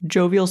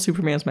jovial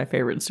Superman's my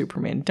favorite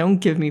Superman. Don't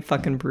give me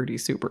fucking broody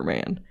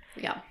Superman.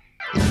 Yeah.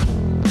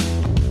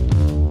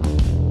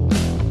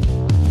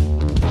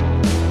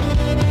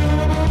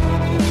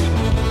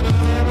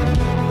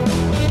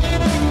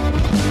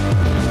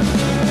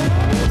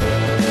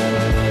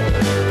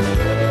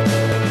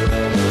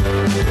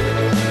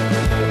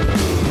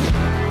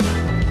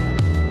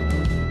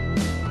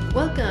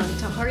 Welcome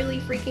to Harley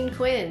Freaking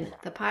Quinn,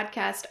 the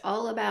podcast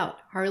all about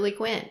Harley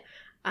Quinn.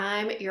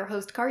 I'm your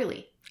host,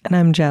 Carly. And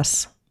I'm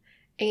Jess.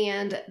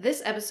 And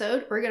this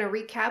episode, we're going to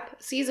recap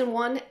Season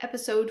 1,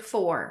 Episode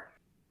 4.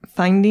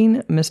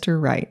 Finding Mr.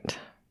 Right.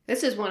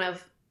 This is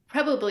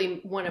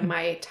probably one of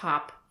my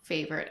top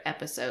favorite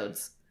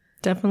episodes.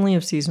 Definitely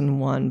of Season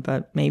 1,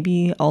 but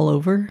maybe all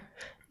over.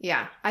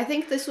 Yeah, I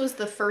think this was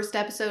the first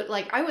episode.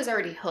 Like, I was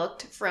already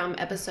hooked from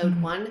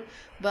Episode 1,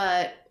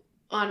 but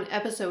on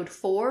Episode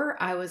 4,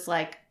 I was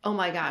like, oh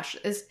my gosh,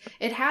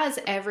 it has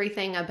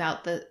everything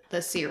about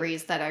the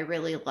series that I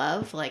really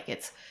love. Like,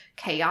 it's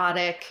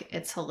chaotic,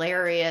 it's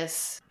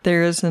hilarious.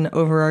 There is an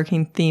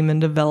overarching theme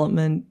and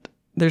development.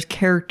 There's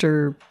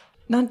character,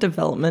 not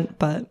development,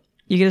 but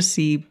you get to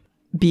see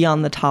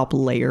beyond the top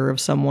layer of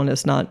someone.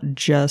 It's not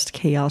just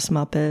Chaos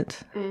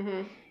Muppet.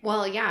 Mm-hmm.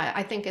 Well, yeah,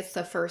 I think it's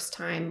the first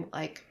time,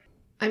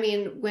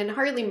 when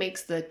Harley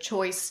makes the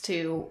choice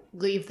to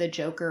leave the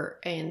Joker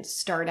and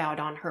start out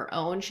on her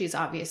own, she's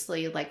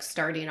obviously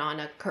starting on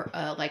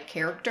a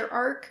character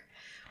arc,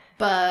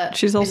 but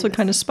she's also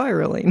kind of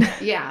spiraling.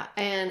 Yeah,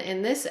 and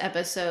in this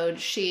episode,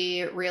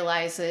 she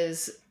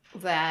realizes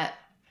that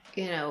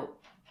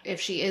if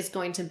she is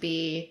going to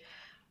be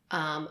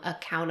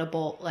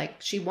accountable,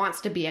 she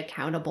wants to be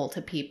accountable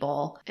to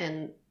people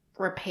and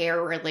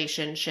repair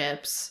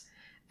relationships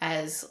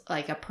as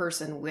a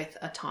person with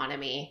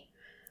autonomy.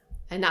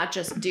 And not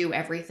just do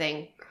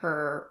everything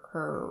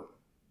her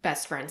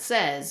best friend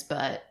says,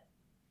 but...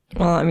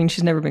 Well, I mean,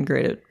 she's never been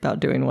great about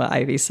doing what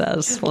Ivy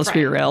says. Let's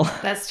be real.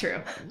 That's true.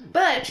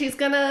 But she's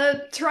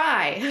gonna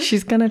try.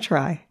 She's gonna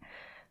try.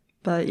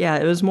 But yeah,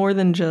 it was more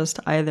than just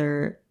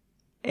either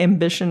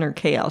ambition or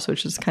chaos,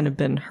 which has kind of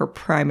been her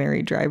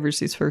primary drivers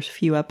these first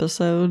few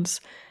episodes.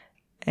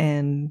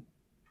 And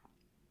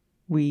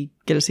we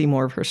get to see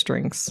more of her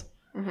strengths.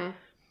 Mm-hmm.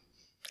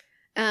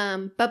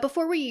 But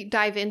before we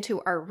dive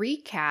into our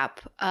recap,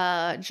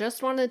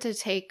 just wanted to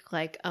take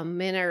a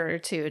minute or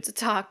two to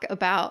talk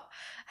about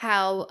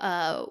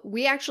how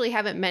we actually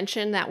haven't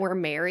mentioned that we're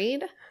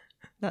married.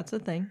 That's a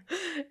thing.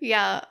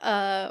 Yeah,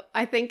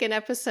 I think in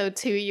episode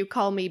 2 you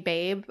call me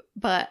babe,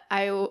 but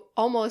I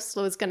almost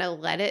was going to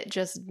let it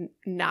just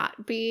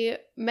not be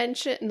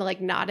mentioned,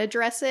 not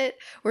address it.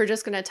 We're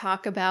just going to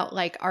talk about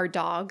our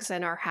dogs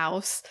and our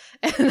house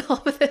and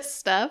all of this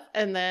stuff.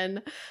 And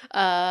then,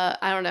 I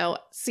don't know,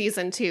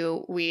 season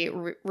 2, we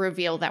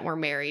reveal that we're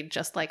married,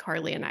 just like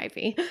Harley and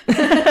Ivy.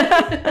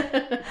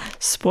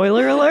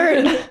 Spoiler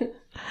alert.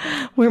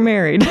 We're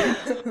married.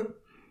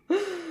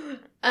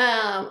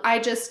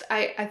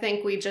 I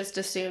think we just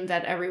assumed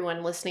that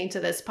everyone listening to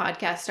this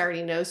podcast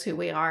already knows who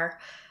we are.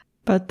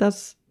 But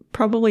that's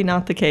probably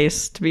not the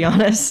case, to be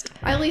honest.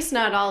 At least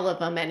not all of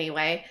them,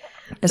 anyway.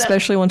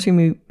 Especially once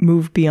we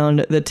move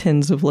beyond the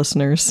tens of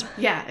listeners.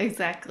 Yeah,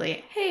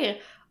 exactly.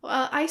 Hey,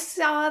 I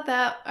saw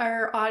that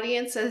our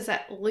audience is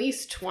at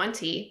least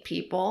 20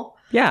 people.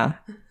 Yeah.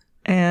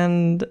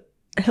 And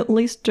at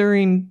least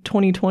during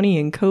 2020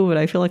 and COVID,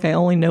 I feel like I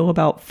only know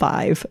about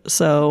 5.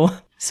 So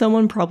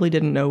someone probably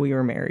didn't know we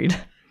were married.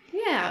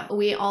 Yeah.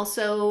 We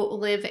also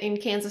live in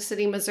Kansas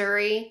City,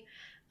 Missouri.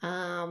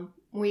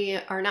 We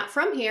are not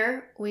from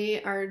here.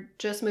 We are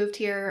just moved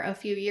here a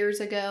few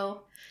years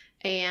ago.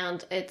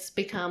 And it's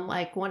become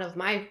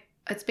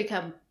it's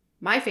become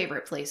my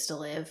favorite place to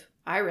live.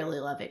 I really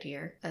love it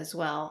here as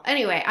well.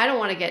 Anyway, I don't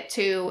want to get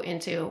too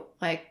into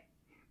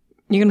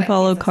You can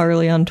follow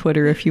Carly on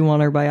Twitter if you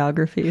want our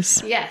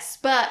biographies. Yes,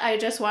 but I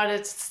just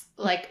wanted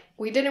to,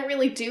 we didn't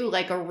really do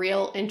a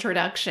real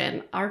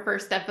introduction. Our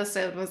first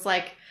episode was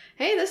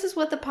hey, this is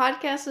what the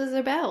podcast is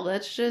about.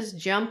 Let's just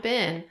jump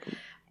in.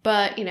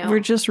 But, we're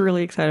just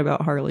really excited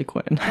about Harley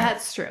Quinn.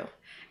 That's true.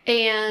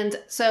 And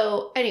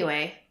so,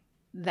 anyway,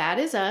 that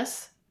is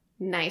us.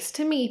 Nice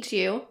to meet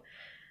you.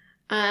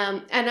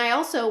 And I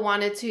also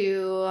wanted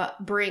to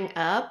bring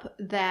up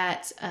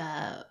that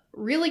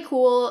really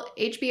cool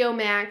HBO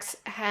Max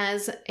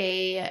has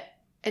a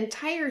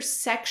entire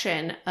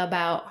section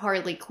about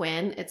Harley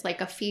Quinn. It's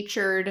a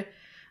featured,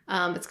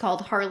 it's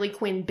called Harley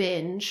Quinn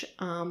Binge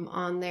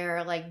on their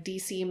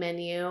DC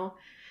menu.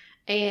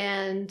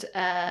 And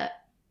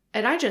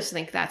I just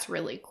think that's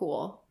really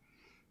cool.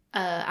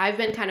 I've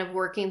been kind of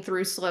working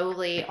through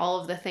slowly all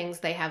of the things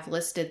they have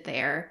listed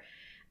there.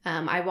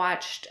 I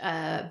watched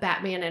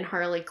Batman and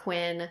Harley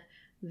Quinn,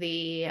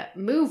 the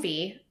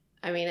movie.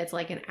 I mean, it's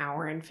an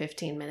hour and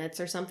 15 minutes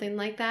or something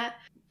like that.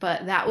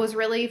 But that was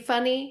really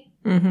funny.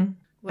 Mm-hmm.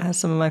 It has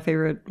some of my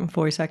favorite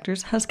voice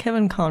actors. It has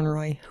Kevin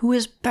Conroy, who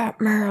is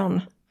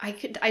Batman. I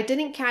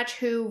didn't catch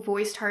who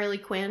voiced Harley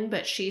Quinn,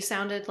 but she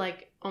sounded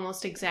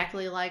almost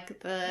exactly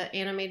like the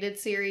animated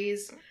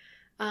series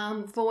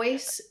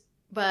voice.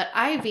 But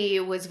Ivy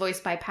was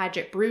voiced by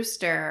Paget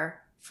Brewster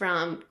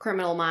from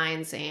Criminal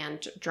Minds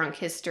and Drunk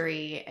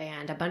History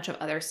and a bunch of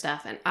other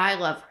stuff, and I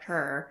love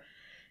her.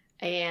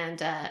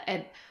 And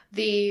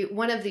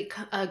one of the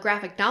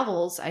graphic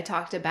novels I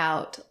talked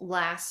about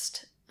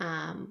last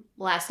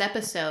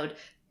episode,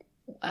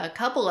 a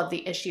couple of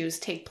the issues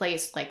take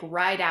place like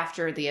right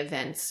after the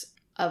events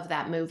of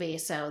that movie,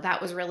 so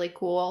that was really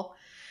cool.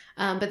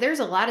 But there's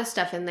a lot of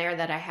stuff in there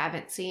that I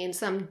haven't seen.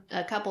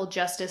 A couple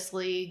Justice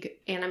League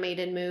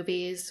animated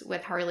movies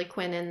with Harley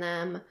Quinn in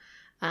them,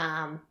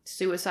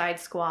 Suicide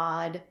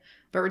Squad,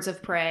 Birds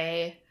of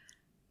Prey.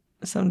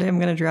 Someday I'm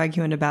going to drag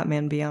you into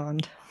Batman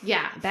Beyond.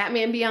 Yeah,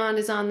 Batman Beyond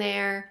is on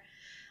there.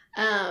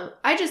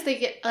 I just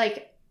think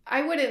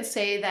I wouldn't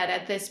say that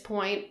at this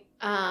point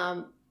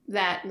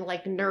that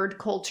like nerd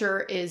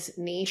culture is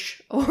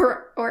niche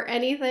or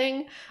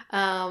anything.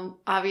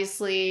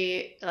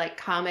 Obviously, like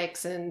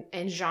comics and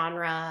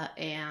genre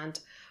and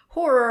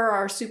horror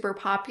are super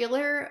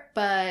popular,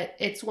 but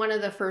it's one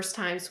of the first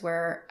times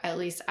where at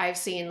least I've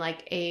seen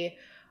like a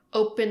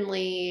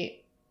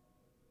openly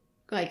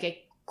like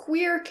a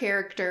queer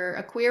character,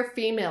 a queer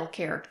female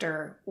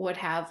character would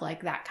have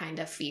like that kind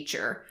of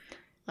feature.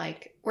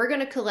 Like, we're going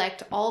to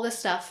collect all the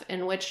stuff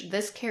in which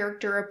this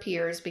character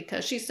appears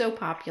because she's so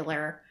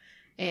popular,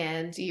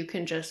 and you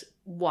can just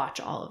watch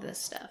all of this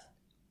stuff.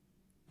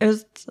 It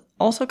was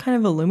also kind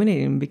of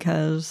illuminating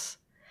because,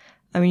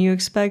 I mean, you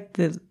expect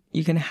that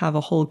you can have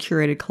a whole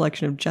curated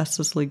collection of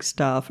Justice League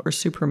stuff or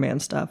Superman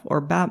stuff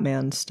or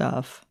Batman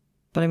stuff.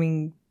 But I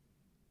mean,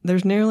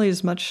 there's nearly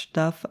as much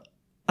stuff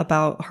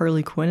about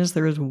Harley Quinn as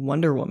there is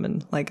Wonder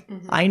Woman. Like,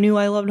 I knew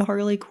I loved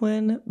Harley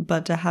Quinn,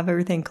 but to have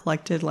everything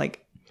collected,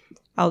 like,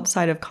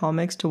 outside of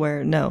comics to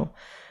where, no,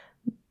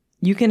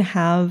 you can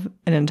have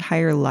an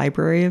entire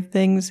library of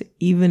things,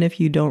 even if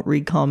you don't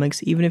read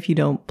comics, even if you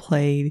don't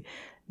play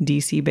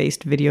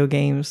DC-based video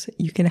games,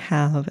 you can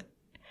have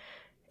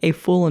a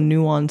full and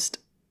nuanced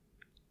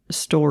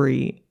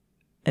story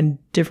and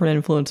different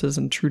influences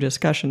and true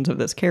discussions of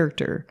this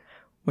character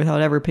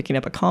without ever picking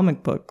up a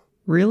comic book.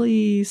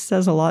 Really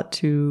says a lot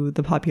to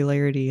the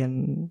popularity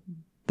and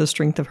the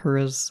strength of her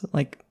as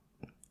like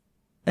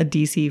a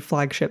DC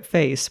flagship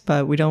face,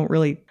 but we don't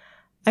really,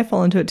 I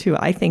fall into it too.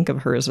 I think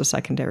of her as a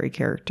secondary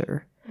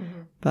character,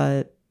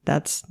 but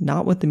that's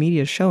not what the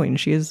media is showing.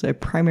 She is a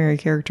primary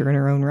character in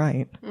her own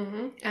right.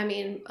 I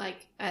mean,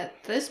 like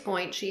at this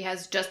point, she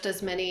has just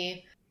as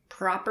many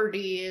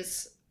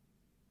properties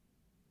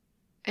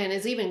and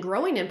is even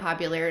growing in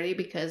popularity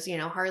because, you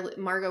know,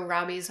 Margot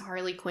Robbie's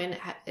Harley Quinn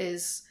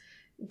is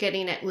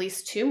getting at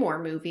least 2 more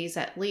movies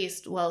at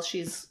least. Well,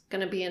 she's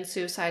going to be in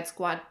Suicide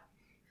Squad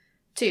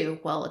 2.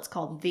 Well, it's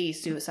called The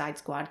Suicide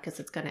Squad because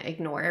it's going to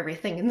ignore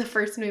everything in the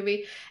first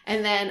movie.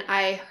 And then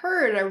I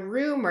heard a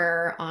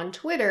rumor on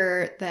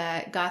Twitter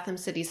that Gotham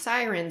City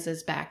Sirens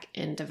is back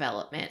in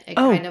development. It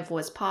kind of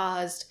was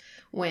paused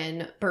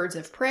when Birds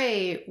of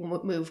Prey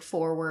moved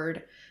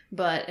forward,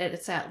 but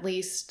it's at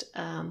least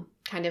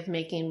kind of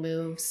making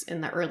moves in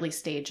the early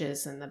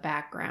stages in the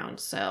background.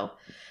 So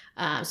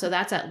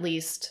that's at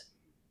least,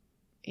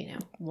 you know,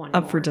 one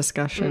up more. For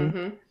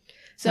discussion.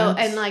 So,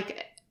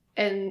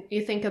 and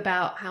you think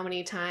about how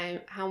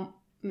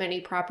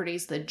many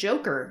properties the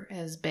Joker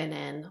has been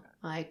in,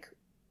 like,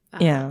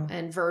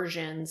 and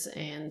versions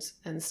and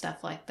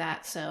stuff like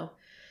that. So,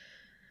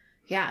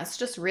 yeah, it's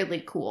just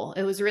really cool.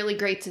 It was really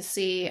great to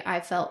see. I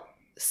felt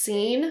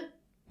seen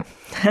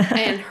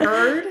and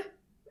heard.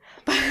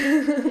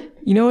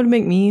 You know what would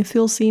make me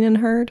feel seen and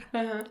heard?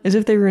 Is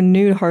if they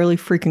renewed Harley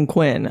freaking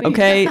Quinn,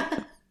 okay?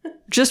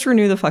 Just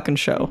renew the fucking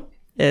show.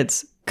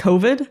 It's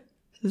COVID.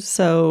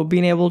 So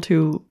being able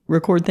to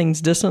record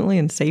things distantly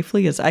and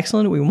safely is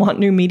excellent. We want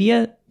new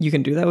media. You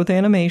can do that with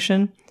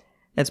animation.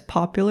 It's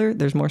popular.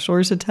 There's more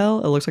stories to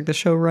tell. It looks like the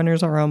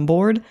showrunners are on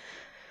board.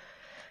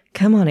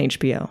 Come on,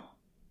 HBO.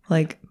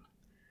 Like,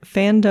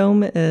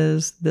 Fandom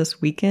is this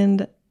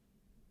weekend.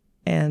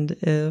 And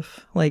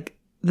if, like,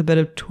 the bit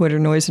of Twitter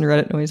noise and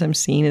Reddit noise I'm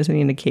seeing is any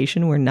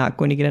indication, we're not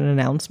going to get an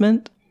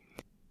announcement.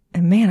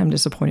 And man, I'm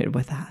disappointed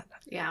with that.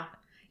 Yeah.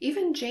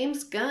 Even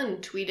James Gunn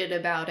tweeted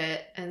about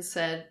it and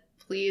said,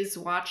 please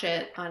watch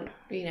it on,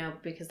 you know,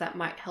 because that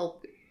might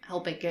help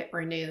it get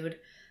renewed.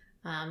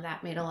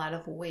 That made a lot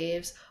of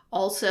waves.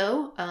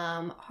 Also,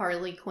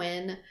 Harley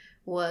Quinn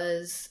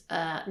was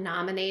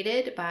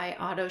nominated by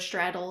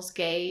Autostraddle's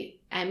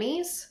Gay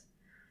Emmys.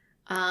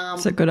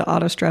 Does it go to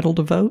Autostraddle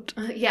to vote?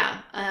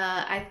 Yeah.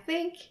 I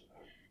think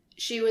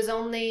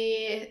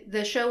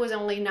the show was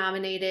only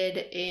nominated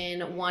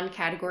in one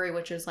category,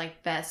 which was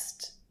like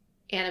Best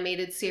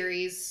Animated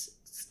Series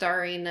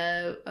starring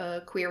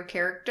a queer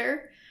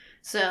character.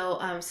 So,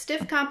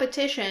 stiff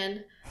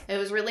competition. It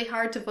was really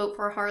hard to vote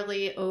for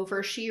Harley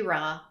over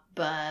She-Ra,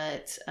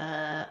 but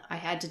I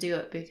had to do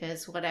it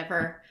because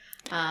whatever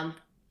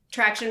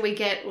traction we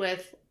get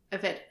with,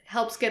 if it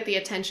helps get the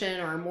attention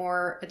or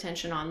more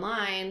attention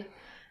online,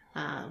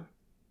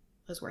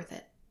 was worth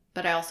it.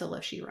 But I also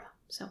love She-Ra,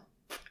 so.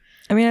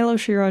 I mean, I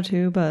love She-Ra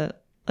too,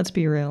 but let's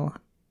be real.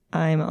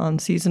 I'm on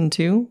season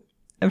 2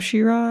 of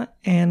She-Ra,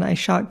 and I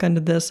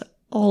shotgunned this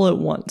all at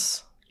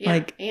once. Yeah,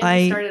 like and I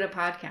you started a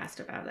podcast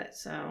about it,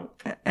 so.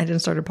 I didn't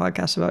start a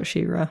podcast about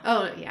She-Ra.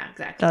 Oh, yeah,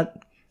 exactly.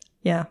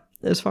 Yeah.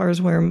 As far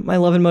as where my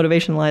love and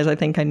motivation lies, I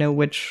think I know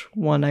which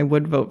one I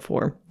would vote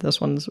for.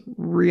 This one's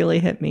really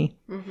hit me.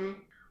 Mm-hmm.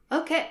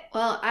 Okay,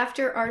 well,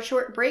 after our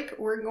short break,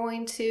 we're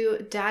going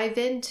to dive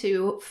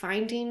into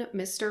Finding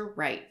Mr.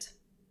 Right.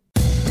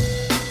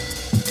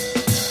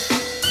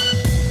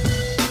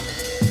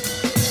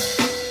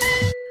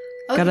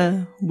 Got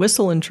a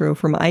whistle intro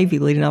from Ivy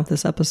leading off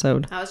this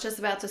episode. I was just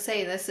about to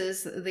say, this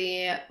is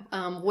the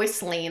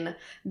whistling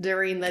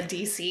during the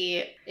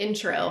DC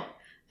intro.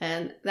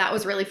 And that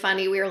was really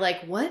funny. We were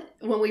like, what?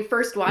 When we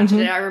first watched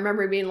it, I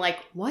remember being like,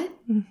 what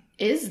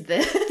is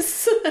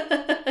this?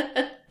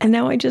 And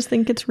now I just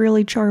think it's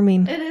really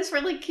charming. It is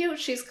really cute.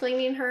 She's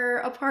cleaning her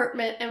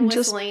apartment and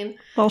whistling. Just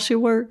while she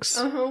works.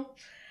 Uh-huh.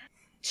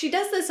 She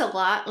does this a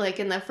lot, like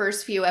in the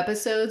first few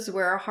episodes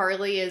where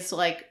Harley is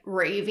like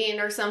raving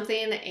or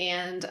something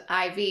and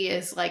Ivy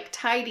is like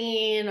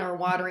tidying or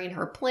watering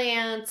her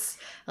plants,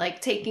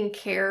 like taking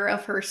care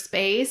of her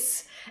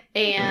space.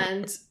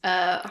 And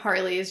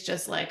Harley is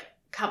just like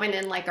coming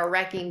in like a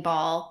wrecking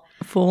ball.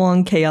 Full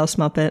on chaos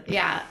Muppet.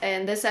 Yeah,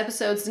 and this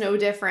episode's no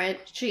different.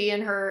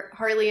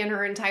 Harley and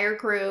her entire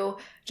crew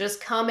just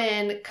come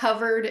in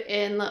covered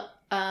in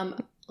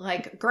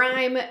like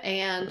grime,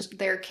 and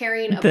they're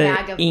carrying a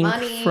bag of ink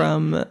money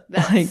from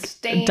like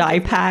stained. dye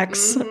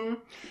packs. Mm-hmm.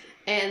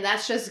 And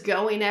that's just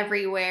going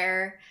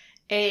everywhere.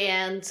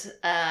 And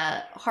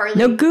Harley,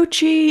 no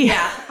Gucci.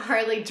 Yeah,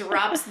 Harley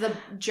drops the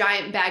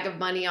giant bag of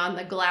money on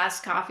the glass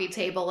coffee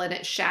table and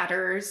it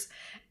shatters.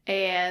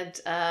 And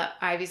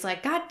Ivy's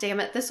like, God damn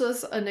it, this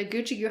was a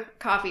Noguchi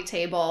coffee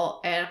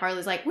table. And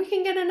Harley's like, we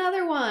can get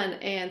another one,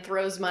 and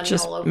throws money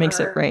Just all over makes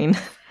her. it rain.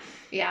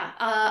 Yeah,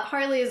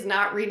 Harley is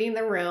not reading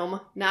the room,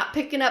 not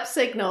picking up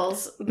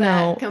signals,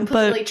 that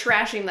completely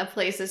trashing the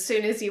place as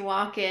soon as you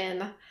walk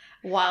in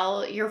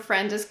while your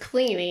friend is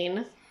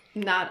cleaning.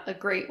 Not a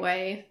great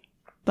way.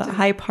 But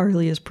Hype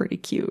Harley is pretty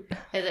cute.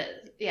 It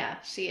is. Yeah,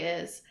 she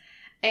is.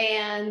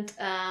 And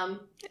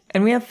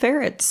we have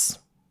ferrets.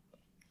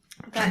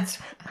 That's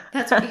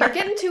you're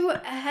getting too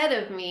ahead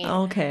of me.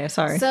 Okay,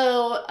 sorry.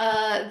 So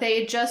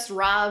they just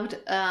robbed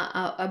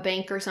a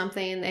bank or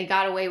something. They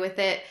got away with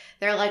it.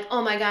 They're like,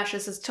 oh my gosh,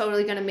 this is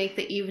totally going to make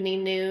the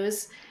evening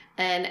news.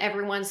 And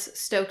everyone's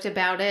stoked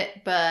about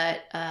it,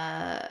 but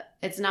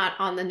it's not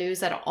on the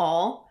news at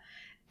all.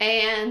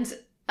 And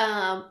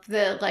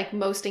the like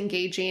most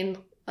engaging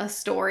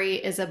story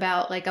is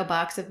about like a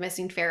box of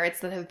missing ferrets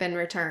that have been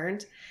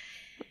returned.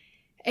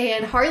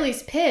 And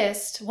Harley's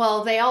pissed.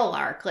 Well, they all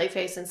are.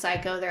 Clayface and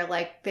Psycho, they're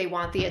like, they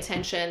want the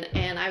attention.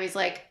 And I was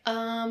like,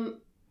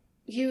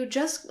 you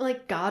just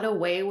like got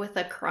away with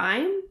a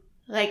crime?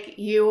 Like,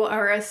 you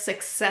are a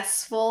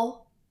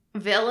successful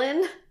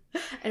villain?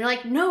 And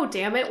like, no,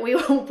 damn it. We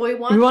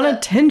want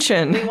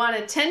attention. We want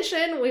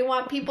attention. We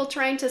want people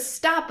trying to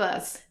stop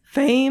us.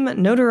 Fame,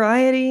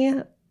 notoriety,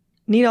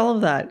 need all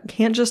of that.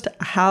 Can't just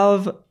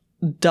have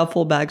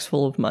duffel bags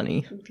full of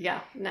money. Yeah,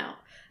 no.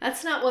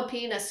 That's not what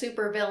being a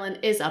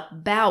supervillain is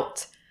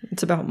about.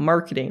 It's about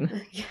marketing.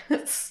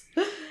 Yes.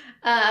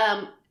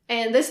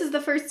 And this is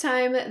the first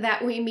time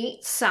that we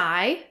meet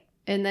Psy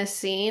in this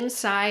scene.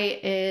 Psy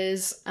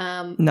is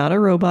not a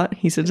robot.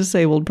 He's a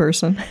disabled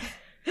person.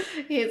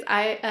 He's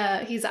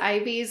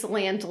Ivy's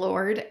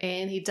landlord,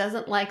 and he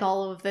doesn't like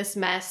all of this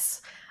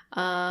mess.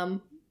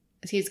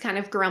 He's kind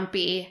of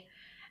grumpy,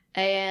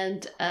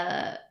 and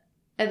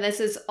this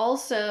is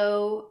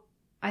also,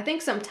 I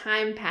think some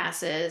time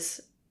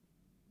passes.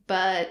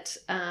 But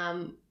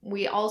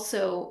we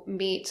also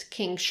meet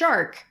King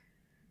Shark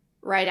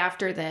right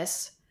after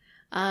this.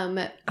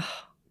 God,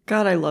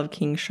 I love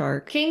King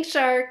Shark. King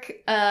Shark,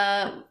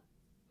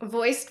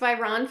 voiced by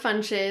Ron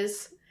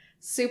Funches,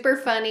 super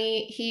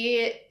funny.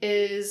 He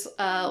is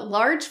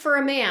large for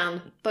a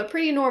man, but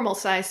pretty normal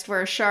sized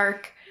for a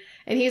shark.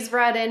 And he's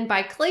brought in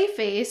by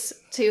Clayface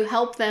to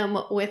help them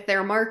with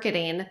their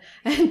marketing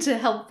and to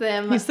help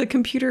them. He's the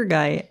computer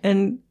guy,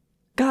 and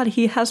God,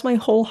 he has my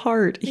whole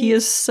heart. He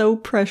is so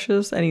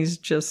precious, and he's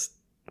just,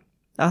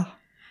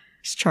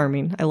 he's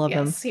charming. I love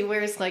him. Yes, he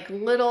wears like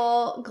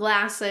little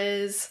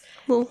glasses.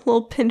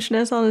 Little pinch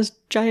nose on his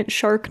giant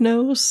shark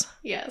nose.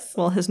 Yes.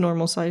 Well, his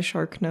normal size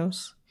shark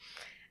nose.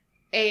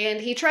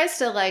 And he tries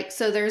to like,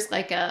 so there's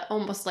like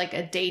almost like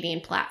a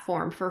dating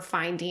platform for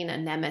finding a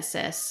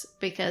nemesis,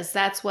 because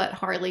that's what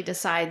Harley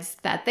decides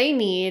that they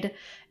need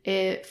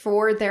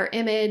for their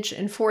image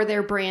and for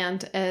their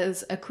brand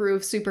as a crew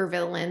of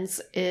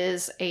supervillains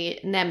is a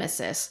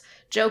nemesis.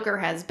 Joker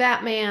has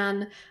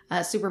Batman,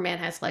 Superman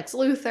has Lex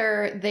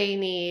Luthor. They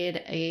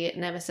need a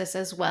nemesis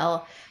as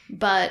well.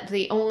 But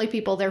the only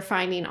people they're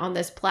finding on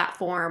this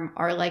platform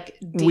are like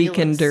D-list,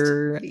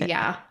 Weekender.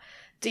 Yeah,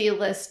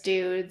 D-list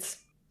dudes.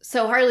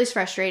 So Harley's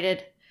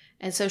frustrated,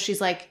 and so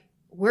she's like,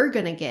 we're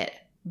going to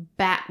get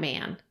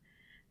Batman,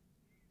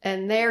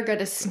 and they're going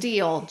to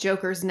steal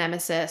Joker's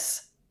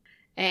nemesis.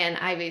 And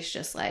Ivy's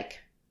just like,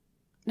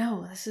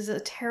 no, this is a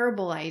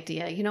terrible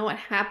idea. You know what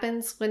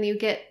happens when you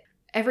get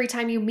every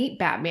time you meet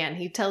Batman,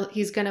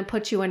 he's going to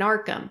put you in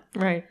Arkham.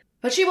 Right.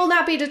 But she will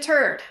not be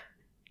deterred.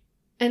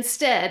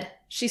 Instead,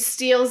 she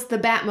steals the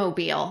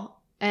Batmobile.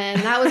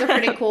 And that was a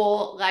pretty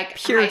cool, like...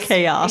 Pure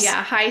chaos.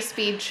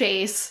 High-speed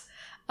chase,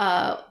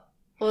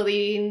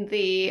 leading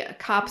the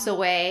cops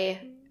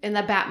away in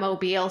the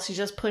Batmobile. She's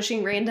just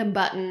pushing random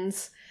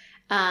buttons.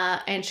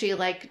 And she,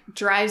 like,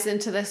 drives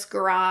into this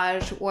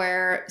garage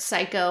where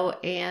Psycho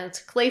and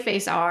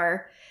Clayface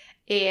are.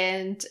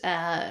 And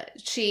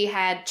she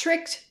had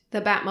tricked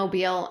the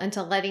Batmobile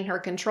into letting her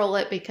control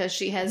it because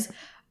she has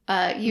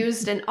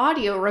used an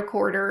audio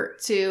recorder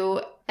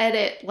to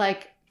edit,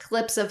 like,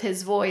 clips of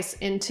his voice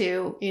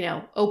into,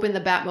 open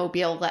the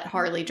Batmobile, let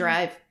Harley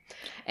drive.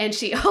 And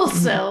she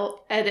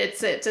also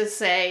edits it to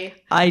say,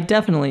 I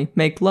definitely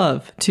make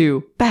love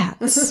to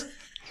bats.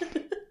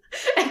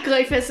 And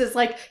Clayface is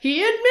like,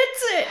 he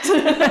admits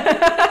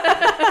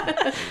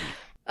it.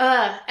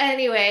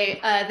 Anyway,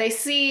 they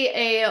see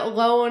a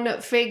lone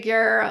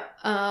figure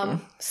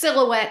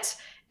silhouette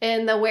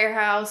in the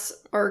warehouse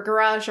or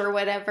garage or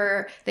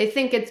whatever. They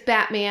think it's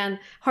Batman.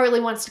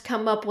 Harley wants to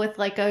come up with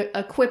like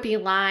a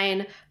quippy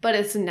line, but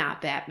it's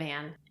not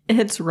Batman.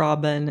 It's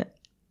Robin.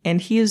 And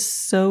he is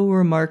so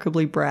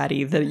remarkably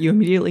bratty that you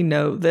immediately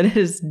know that it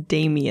is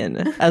Damian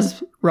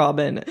as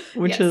Robin,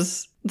 which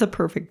is the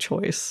perfect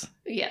choice.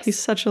 Yes. He's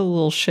such a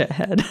little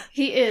shithead.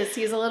 He is.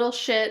 He's a little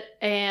shit,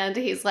 and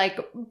he's like,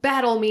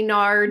 battle me,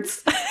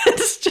 nards.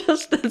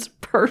 It's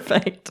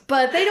perfect.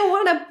 But they don't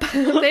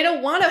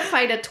want to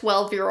fight a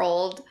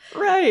 12-year-old.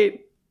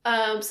 Right.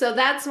 So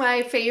that's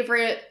my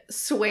favorite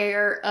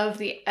swear of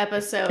the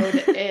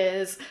episode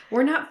is,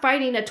 we're not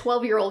fighting a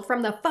 12-year-old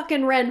from the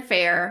fucking Ren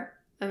Fair.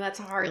 And that's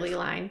a Harley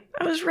line.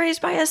 I was raised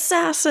by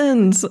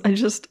assassins.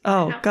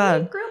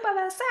 God. Group of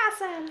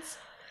assassins.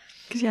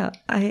 Because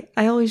I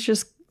always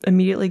just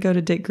immediately go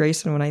to Dick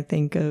Grayson when I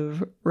think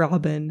of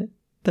Robin.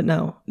 But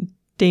no,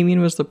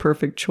 Damian was the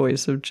perfect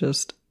choice of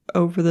just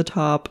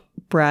over-the-top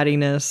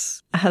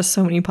brattiness. Has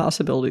so many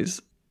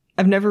possibilities.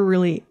 I've never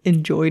really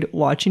enjoyed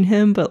watching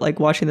him, but like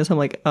watching this, I'm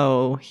like,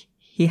 oh,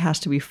 he has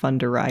to be fun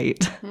to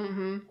write.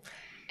 Mm-hmm.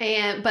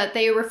 But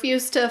they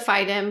refuse to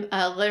fight him.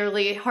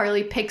 Literally,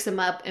 Harley picks him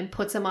up and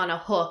puts him on a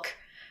hook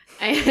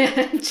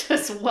and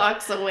just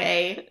walks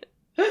away.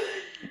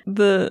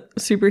 The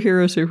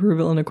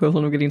supervillain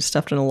equivalent of getting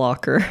stuffed in a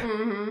locker.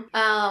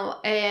 Mm-hmm.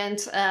 And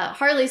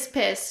Harley's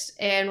pissed,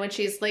 and when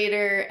she's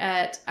later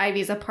at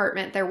Ivy's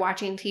apartment, they're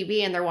watching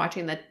TV and they're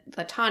watching the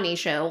Tawny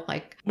show,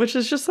 which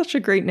is just such a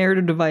great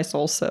narrative device.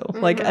 Also,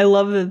 I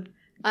love it.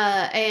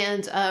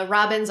 And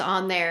Robin's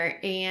on there,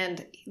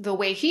 and the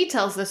way he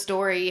tells the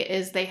story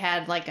is they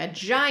had like a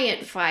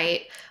giant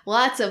fight,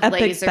 lots of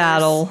epic lasers,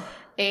 battle.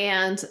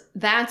 And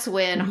that's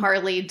when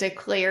Harley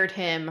declared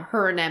him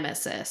her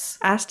nemesis.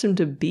 Asked him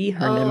to be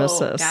her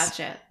nemesis.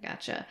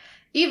 Gotcha.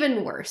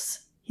 Even worse.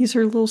 He's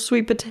her little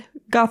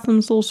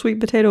Gotham's little sweet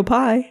potato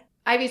pie.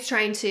 Ivy's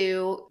trying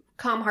to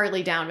calm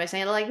Harley down by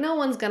saying, like, no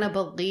one's gonna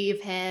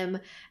believe him.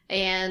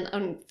 And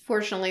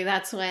unfortunately,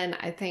 that's when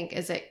I think,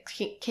 is it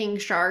King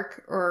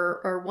Shark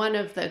or one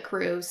of the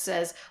crew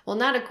says, well,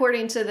 not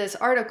according to this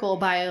article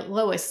by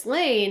Lois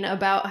Lane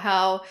about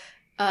how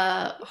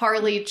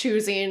Harley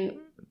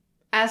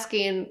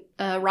asking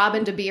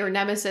Robin to be her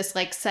nemesis,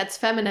 like, sets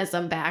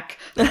feminism back.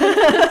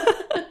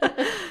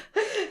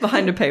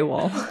 Behind a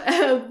paywall.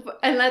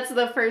 And that's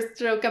the first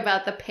joke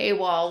about the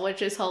paywall,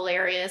 which is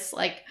hilarious.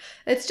 Like,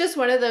 it's just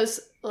one of those,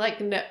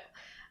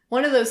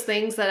 one of those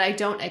things that I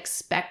don't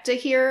expect to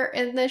hear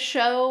in this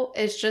show.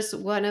 It's just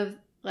one of,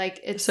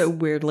 it's so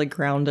weirdly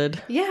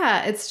grounded.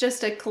 Yeah, it's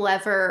just a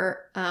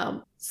clever,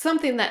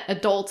 something that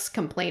adults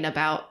complain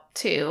about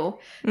too.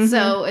 Mm-hmm.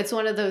 So it's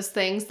one of those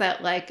things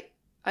that,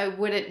 I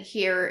wouldn't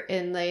hear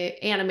in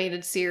the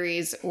animated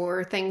series,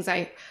 or things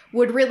I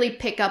would really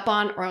pick up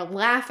on or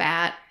laugh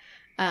at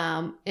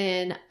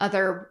in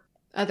other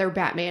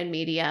Batman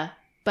media.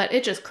 But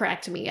it just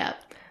cracked me up.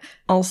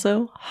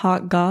 Also,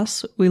 hot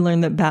goss, we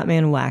learned that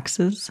Batman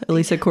waxes, at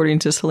least according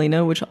to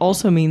Selina, which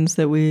also means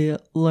that we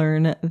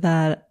learn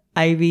that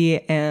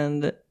Ivy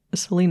and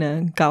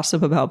Selina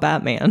gossip about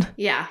Batman.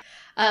 Yeah.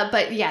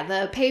 But yeah,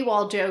 the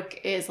paywall joke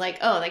is like,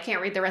 oh, they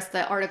can't read the rest of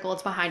the article.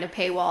 It's behind a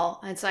paywall.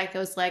 And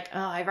Psycho's like, oh,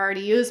 I've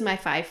already used my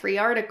 5 free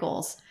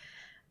articles.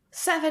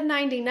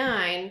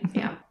 $7.99.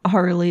 Yeah.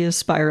 Harley is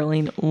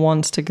spiraling,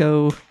 wants to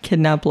go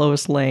kidnap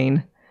Lois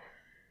Lane,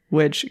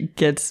 which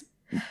gets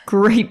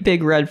great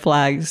big red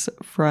flags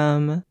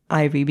from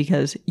Ivy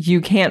because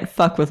you can't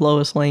fuck with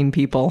Lois Lane,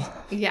 people.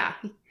 Yeah,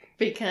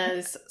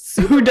 because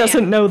Superman. Who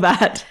doesn't know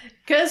that?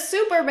 Because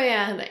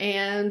Superman.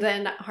 And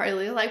then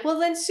Harley's like, well,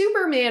 then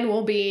Superman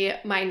will be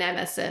my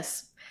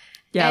nemesis.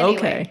 Yeah, anyway,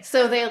 okay.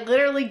 So they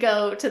literally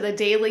go to the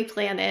Daily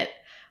Planet,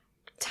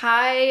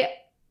 tie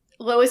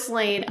Lois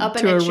Lane up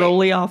in a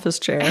rolly office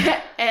chair.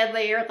 And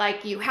they are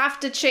like, you have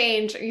to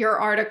change your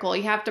article.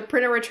 You have to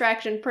print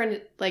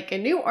a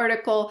new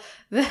article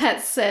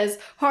that says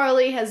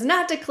Harley has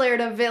not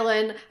declared a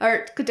villain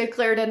or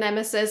declared a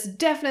nemesis,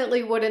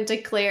 definitely wouldn't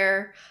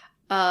choose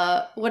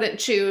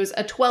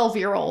a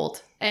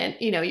 12-year-old And,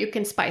 you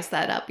can spice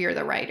that up. You're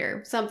the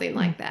writer. Something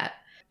like that.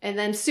 And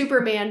then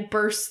Superman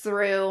bursts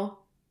through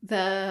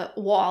the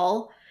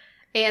wall.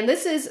 And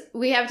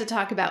we have to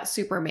talk about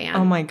Superman.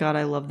 Oh my God,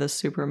 I love this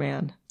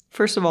Superman.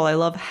 First of all, I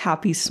love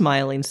happy,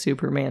 smiling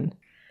Superman.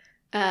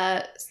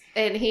 And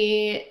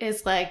he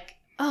is like,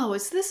 oh,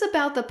 is this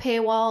about the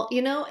paywall?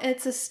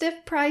 It's a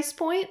stiff price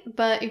point,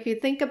 but if you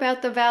think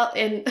about the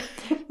and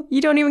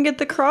you don't even get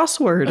the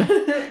crossword.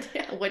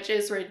 Yeah, which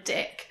is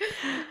ridiculous.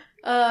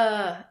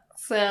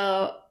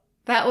 So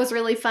that was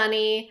really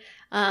funny.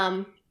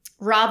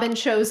 Robin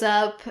shows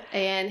up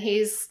and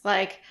he's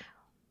like,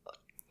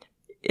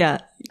 yeah,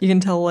 you can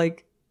tell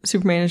like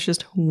Superman is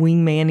just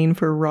wingmanning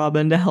for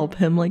Robin to help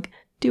him like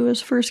do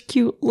his first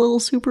cute little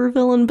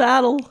supervillain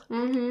battle.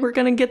 Mm-hmm. We're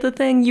gonna get the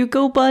thing. You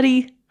go,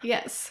 buddy.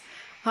 Yes.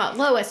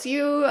 Lois,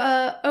 you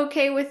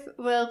okay with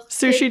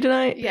sushi kid?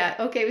 tonight? Yeah,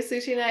 okay with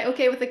sushi tonight.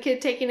 Okay with the kid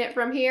taking it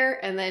from here,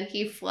 and then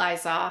he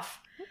flies off.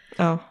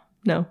 Oh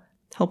no,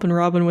 helping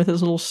Robin with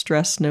his little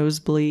stress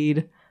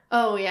nosebleed.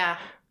 Oh yeah,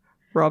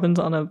 Robin's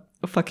on a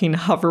fucking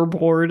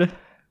hoverboard.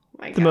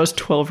 The most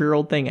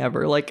 12-year-old thing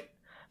ever. Like,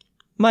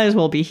 might as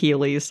well be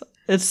Heelys.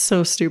 It's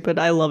so stupid.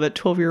 I love it.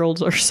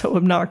 12-year-olds are so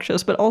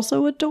obnoxious, but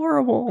also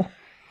adorable.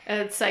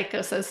 And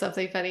Psycho says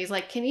something funny. He's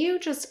like, can you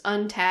just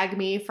untag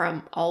me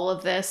from all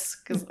of this?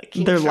 Because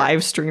they're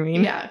live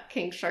streaming. Yeah,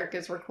 King Shark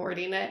is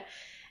recording it.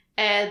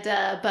 And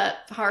but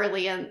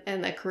Harley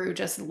and the crew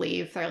just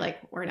leave. They're like,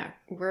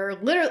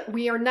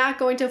 we are not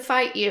going to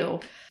fight you.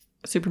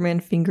 Superman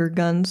finger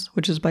guns,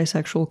 which is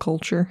bisexual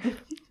culture.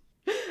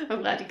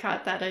 I'm glad you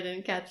caught that. I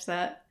didn't catch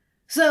that.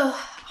 So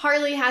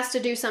Harley has to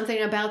do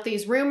something about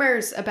these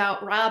rumors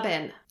about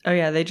Robin. Oh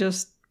yeah, they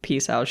just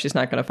peace out. She's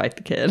not going to fight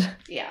the kid.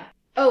 Yeah.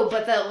 Oh,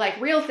 but the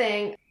real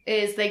thing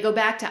is they go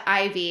back to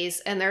Ivy's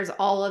and there's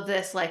all of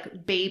this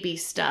baby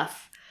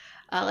stuff,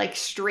 like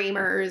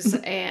streamers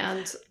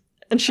and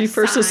she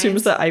first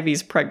assumes that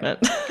Ivy's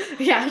pregnant.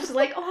 Yeah, she's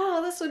like,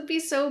 oh, this would be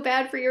so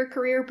bad for your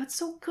career, but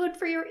so good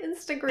for your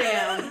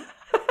Instagram.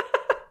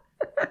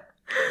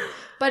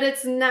 But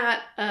it's not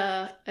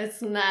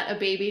a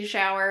baby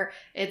shower.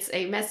 It's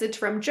a message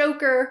from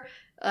Joker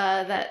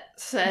that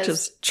says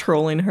just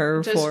trolling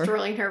her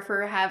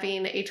for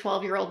having a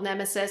 12-year-old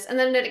nemesis, and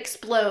then it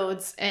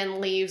explodes and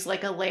leaves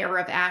like a layer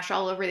of ash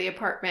all over the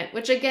apartment,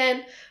 which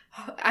again,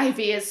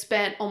 Ivy has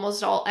spent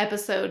almost all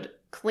episode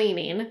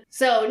cleaning.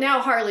 So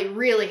now Harley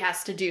really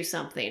has to do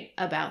something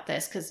about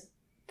this because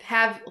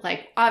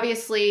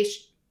obviously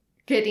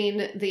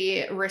getting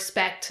the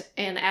respect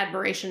and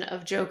admiration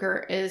of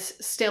Joker is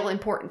still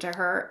important to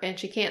her, and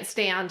she can't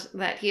stand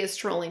that he is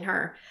trolling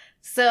her.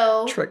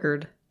 So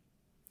triggered.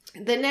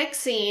 The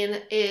next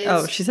scene is...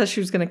 Oh, she says she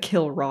was going to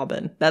kill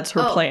Robin. That's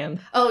her plan.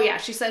 Oh, yeah.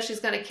 She says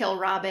she's going to kill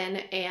Robin,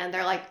 and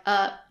they're like,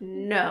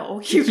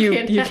 no.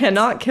 You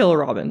cannot kill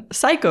Robin.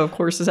 Psycho, of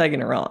course, is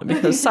egging her on,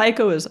 because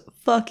Psycho is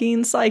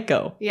fucking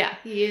psycho. Yeah,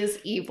 he is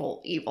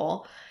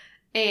evil.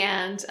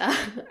 And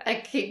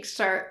King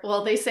Shark...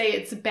 Well, they say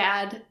it's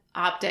bad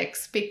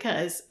optics,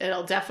 because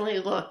it'll definitely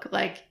look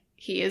like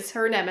he is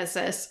her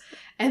nemesis.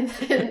 And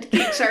then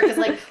King Shark is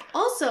like,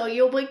 also,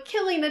 you'll be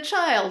killing a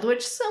child,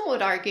 which some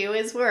would argue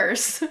is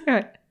worse.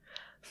 Right.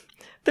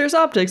 There's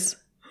optics,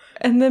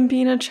 and then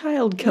being a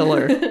child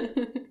killer.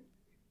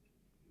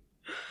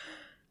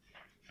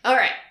 All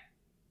right.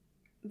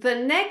 The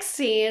next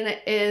scene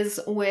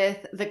is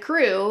with the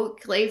crew,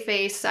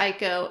 Clayface,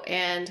 Psycho,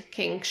 and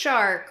King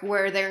Shark,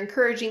 where they're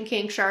encouraging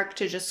King Shark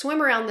to just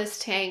swim around this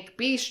tank,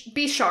 be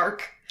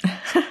shark.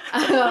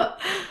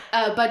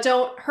 But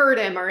don't hurt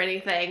him or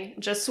anything.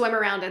 Just swim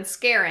around and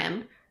scare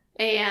him.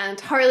 And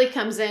Harley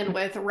comes in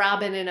with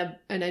Robin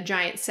in a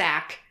giant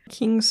sack.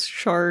 King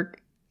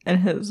Shark and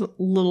his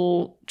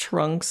little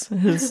trunks,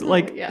 his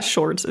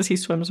shorts as he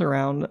swims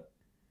around.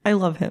 I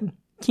love him.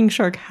 King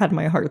Shark had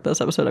my heart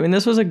this episode. I mean,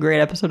 this was a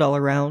great episode all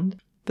around,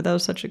 but that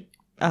was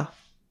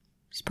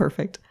it's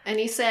perfect. And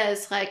he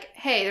says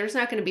hey, there's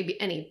not going to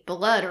be any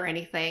blood or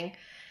anything.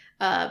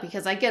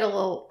 Because I get a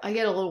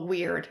little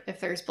weird if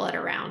there's blood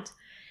around.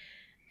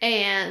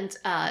 And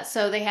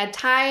so they had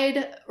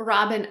tied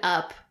Robin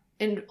up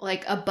in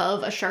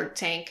above a shark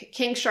tank.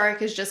 King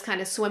Shark is just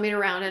kind of swimming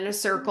around in a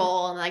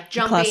circle and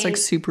jumping. Classic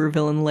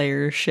supervillain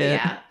layer shit.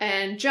 Yeah,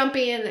 and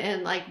jumping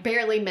and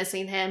barely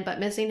missing him, but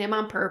missing him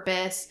on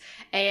purpose.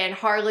 And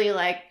Harley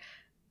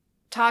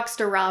talks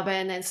to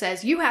Robin and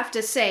says, "You have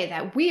to say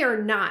that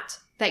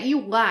that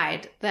you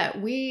lied, that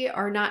we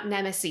are not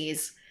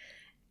nemesis."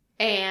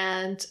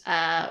 And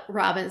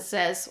Robin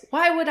says,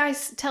 why would I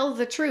tell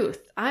the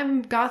truth?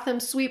 I'm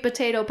Gotham's sweet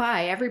potato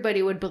pie.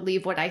 Everybody would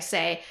believe what I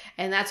say.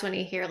 And that's when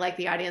you hear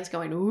the audience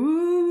going,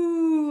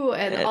 ooh.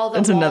 And all the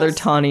walls. It's another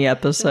Tawny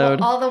episode.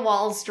 All the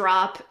walls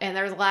drop and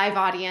there's a live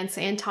audience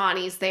and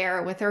Tawny's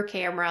there with her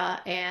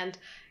camera. And,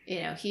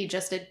 he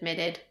just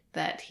admitted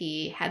that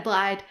he had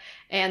lied.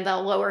 And the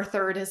lower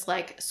third is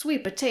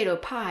sweet potato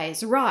pie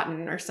is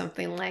rotten or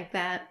something like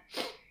that.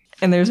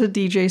 And there's a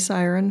DJ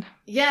siren.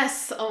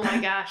 Yes. Oh my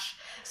gosh.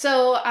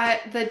 So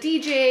the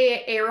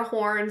DJ air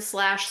horn /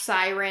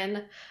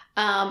 siren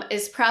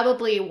is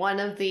probably one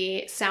of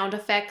the sound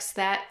effects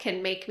that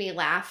can make me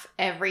laugh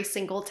every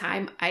single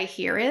time I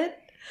hear it.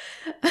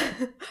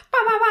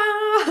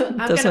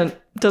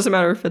 Doesn't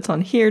matter if it's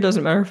on here,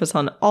 doesn't matter if it's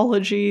on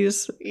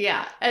Ologies.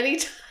 Yeah,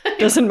 anytime.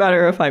 Doesn't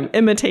matter if I'm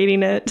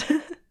imitating it.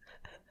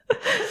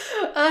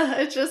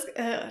 It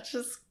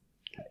just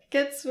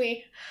gets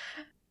me.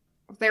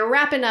 They're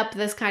wrapping up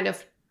this kind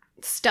of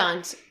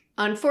stunt.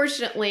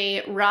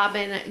 Unfortunately,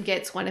 Robin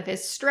gets one of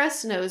his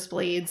stress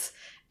nosebleeds,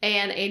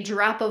 and a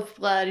drop of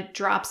blood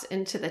drops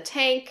into the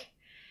tank,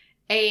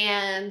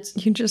 and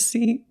you can just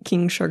see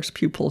King Shark's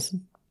pupils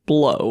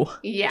blow.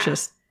 Yeah.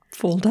 Just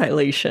full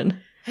dilation.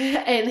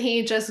 And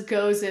he just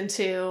goes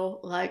into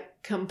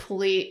like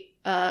complete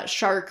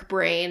shark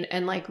brain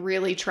and like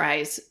really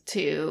tries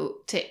to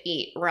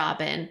eat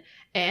Robin.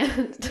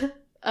 And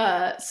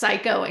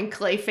Psycho and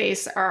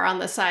Clayface are on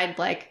the side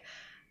like,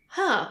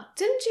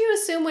 didn't you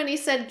assume when he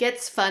said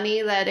gets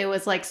funny that it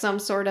was like some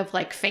sort of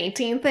like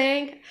fainting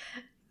thing?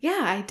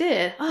 Yeah, I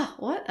did. Oh,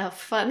 what a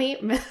funny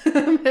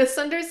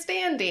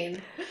misunderstanding.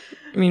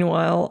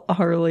 Meanwhile,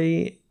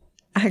 Harley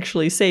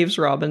actually saves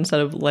Robin instead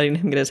of letting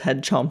him get his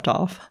head chomped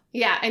off.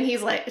 Yeah, and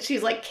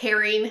she's like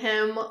carrying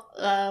him.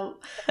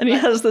 And he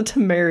has the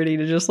temerity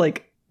to just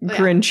like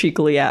grin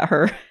cheekily at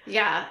her.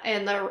 Yeah,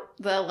 and the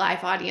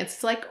live audience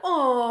is like,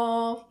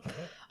 oh.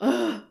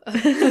 I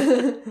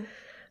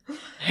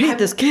hate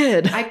this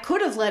kid. I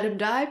could have let him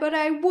die, but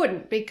I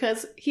wouldn't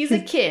because he's a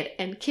kid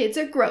and kids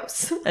are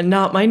gross. And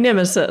not my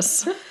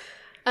nemesis.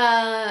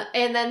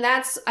 And then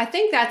I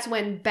think that's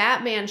when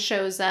Batman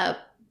shows up,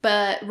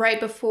 but right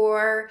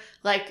before,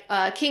 like,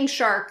 King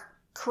Shark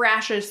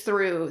crashes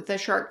through the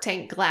Shark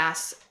Tank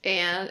glass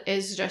and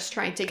is just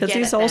trying to get at them.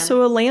 Because he's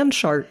also a land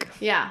shark.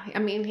 Yeah, I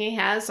mean, he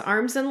has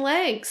arms and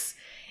legs.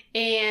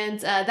 And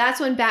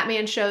that's when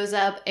Batman shows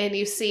up and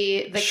you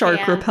see the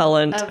shark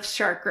repellent. Of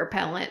shark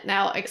repellent.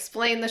 Now,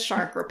 explain the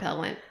shark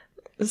repellent.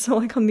 So,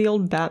 like on the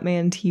old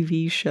Batman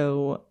TV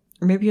show,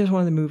 or maybe it was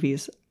one of the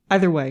movies.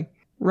 Either way,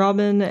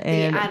 Robin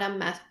and...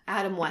 The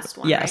Adam West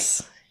one,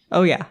 yes. Right?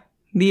 Oh, yeah.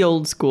 The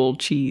old school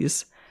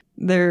cheese.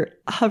 They're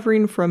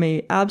hovering from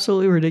a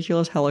absolutely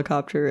ridiculous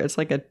helicopter. It's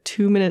like a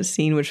 2-minute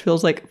scene, which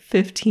feels like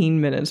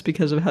 15 minutes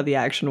because of how the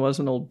action was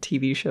in old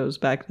TV shows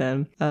back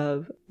then,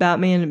 of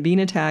Batman being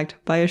attacked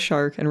by a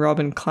shark and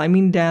Robin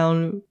climbing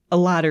down a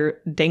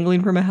ladder,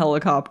 dangling from a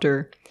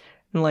helicopter,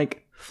 and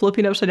like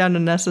flipping upside down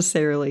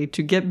unnecessarily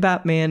to get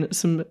Batman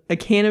a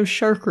can of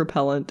shark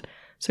repellent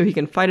so he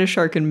can fight a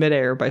shark in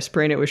midair by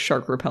spraying it with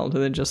shark repellent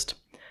and then just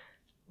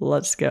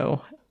let's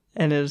go.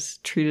 And is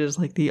treated as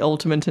like the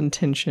ultimate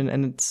intention,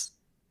 and it's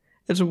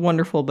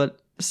wonderful, but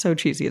so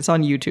cheesy. It's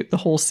on YouTube. The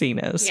whole scene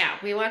is. Yeah,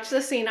 we watched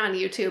the scene on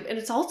YouTube, and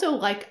it's also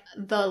like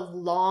the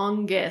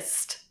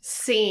longest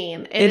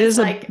scene. It is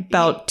like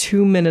about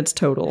 2 minutes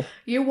total.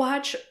 You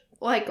watch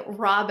like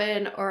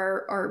Robin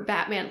or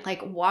Batman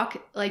like walk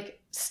like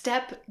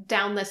step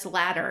down this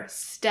ladder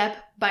step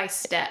by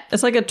step.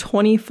 It's like a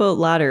 20-foot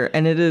ladder,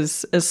 and it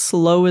is as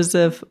slow as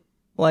if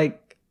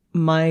like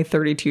my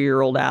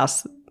 32-year-old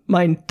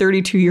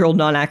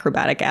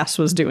non-acrobatic ass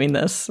was doing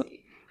this.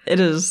 It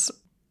is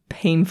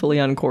painfully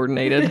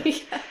uncoordinated.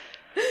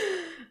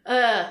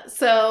 Yeah.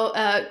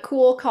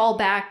 Cool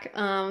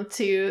callback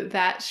to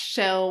that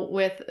show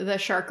with the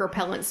shark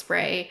repellent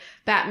spray.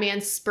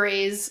 Batman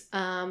sprays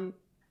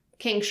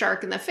King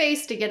Shark in the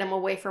face to get him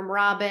away from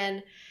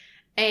Robin.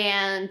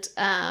 And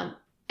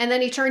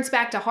then he turns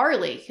back to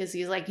Harley because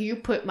he's like, you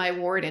put my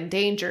ward in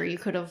danger. You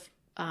could have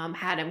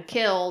had him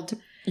killed.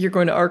 You're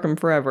going to Arkham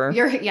forever.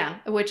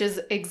 Which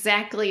is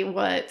exactly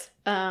what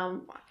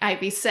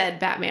Ivy said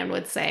Batman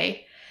would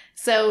say.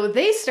 So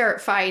they start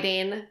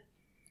fighting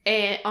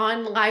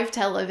on live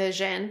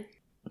television.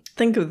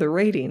 Think of the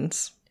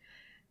ratings.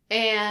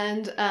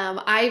 And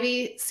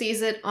Ivy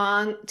sees it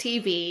on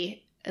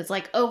TV. It's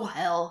like, oh,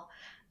 hell.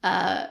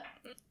 And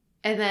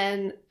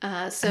then...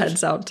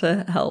 heads out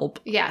to help.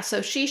 Yeah,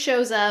 so she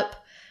shows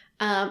up.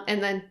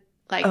 And then,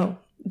 like... Oh,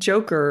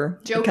 Joker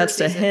cuts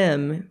to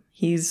him.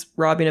 He's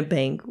robbing a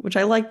bank, which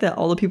I like that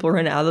all the people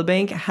running out of the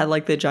bank had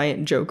like the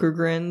giant Joker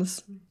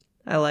grins.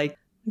 I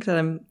said,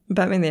 I'm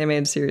Batman the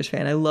Animated Series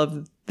fan. I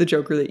love the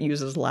Joker that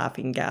uses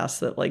laughing gas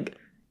that like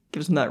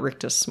gives him that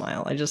rictus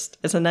smile.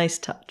 It's a nice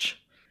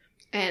touch.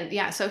 And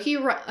yeah, so he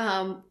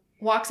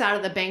walks out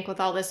of the bank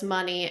with all this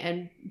money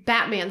and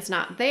Batman's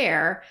not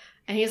there.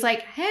 And he's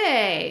like,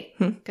 hey,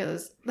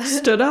 because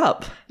stood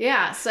up.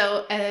 Yeah.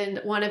 So, and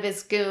one of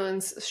his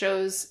goons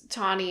shows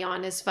Tawny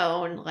on his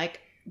phone, like,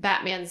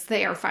 Batman's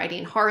there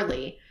fighting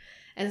Harley.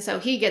 And so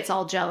he gets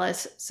all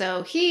jealous.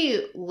 So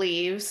he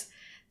leaves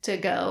to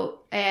go.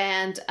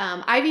 And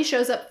Ivy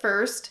shows up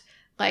first,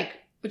 like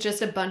with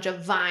just a bunch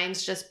of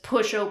vines, just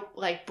break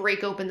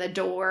open the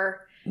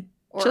door.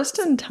 Just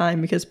in time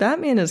because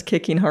Batman is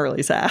kicking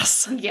Harley's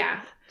ass.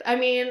 Yeah. I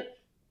mean,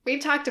 we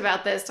talked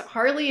about this.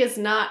 Harley is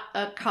not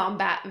a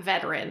combat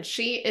veteran.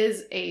 She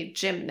is a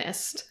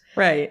gymnast.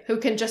 Right. Who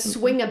can just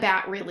swing a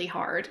bat really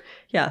hard.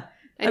 Yeah.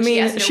 And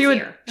she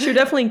would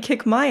definitely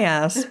kick my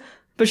ass,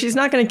 But she's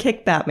not going to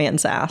kick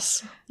Batman's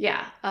ass.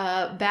 Yeah.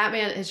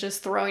 Batman is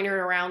just throwing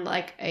her around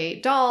like a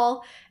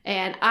doll,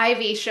 and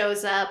Ivy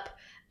shows up,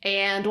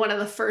 and one of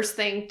the first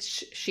things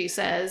she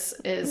says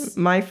is...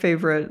 My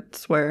favorite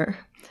swear.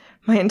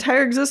 My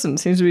entire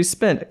existence seems to be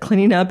spent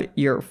cleaning up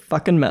your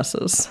fucking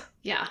messes.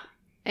 Yeah.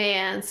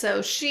 And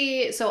so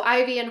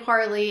Ivy and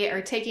Harley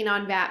are taking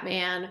on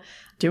Batman.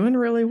 Doing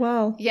really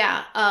well.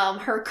 Yeah.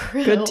 Her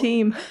crew. Good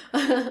team.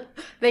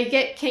 They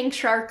get King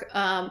Shark,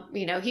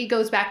 he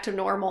goes back to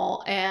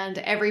normal, and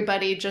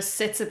everybody just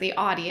sits in the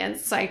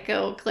audience.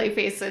 Psycho,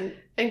 Clayface,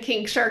 and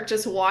King Shark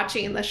just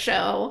watching the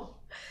show.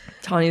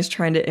 Tawny's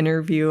trying to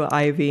interview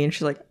Ivy, and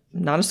she's like,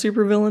 not a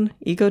supervillain,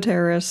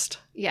 eco-terrorist.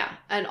 Yeah.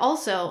 And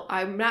also,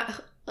 I'm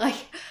not, like,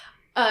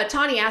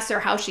 Tawny asks her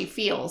how she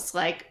feels.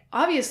 Like,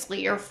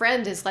 obviously, your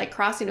friend is, like,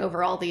 crossing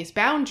over all these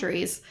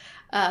boundaries.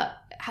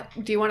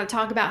 Do you want to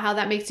talk about how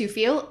that makes you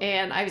feel?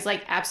 And I was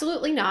like,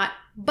 absolutely not.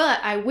 But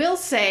I will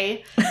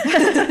say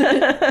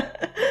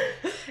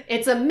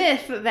it's a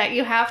myth that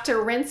you have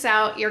to rinse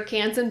out your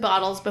cans and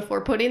bottles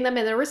before putting them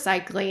in the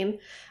recycling.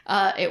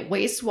 It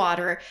wastes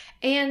water.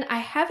 And I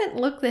haven't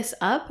looked this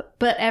up,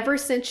 but ever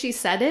since she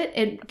said it,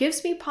 it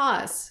gives me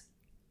pause.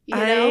 You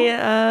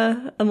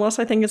know? Unless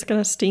I think it's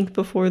going to stink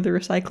before the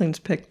recycling's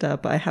picked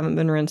up. I haven't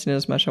been rinsing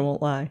as much, I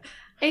won't lie.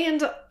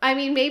 And, I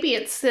mean, maybe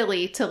it's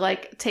silly to,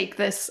 like, take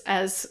this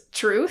as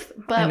truth,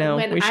 but I know,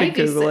 when we should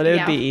Ivy Google it. It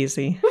would be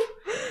easy.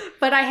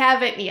 But I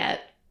haven't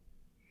yet.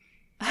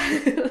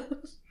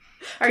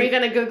 Are you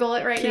going to Google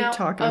it right now? Keep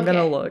talking. I'm going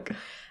to look.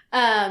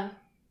 And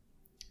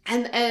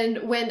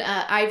when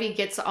Ivy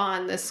gets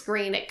on the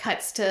screen, it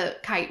cuts to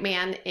Kite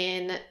Man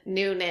in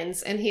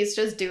Noonan's, and he's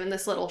just doing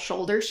this little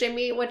shoulder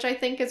shimmy, which I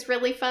think is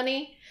really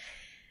funny.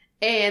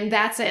 And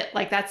that's it.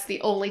 Like, that's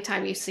the only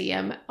time you see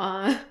him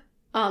on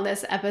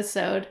this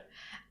episode.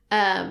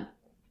 And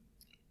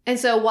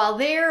so while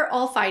they're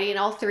all fighting,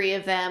 all three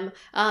of them,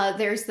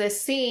 there's this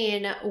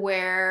scene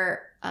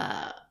where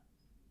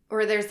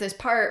there's this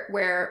part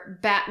where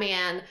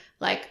Batman,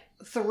 like,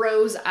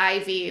 throws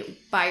Ivy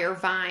by her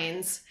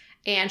vines,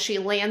 and she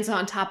lands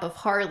on top of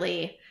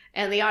Harley,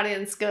 and the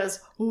audience goes,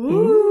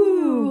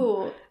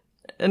 ooh.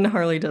 And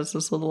Harley does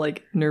this little,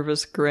 like,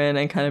 nervous grin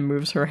and kind of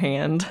moves her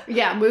hand.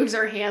 Yeah, moves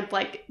her hand,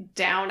 like,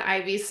 down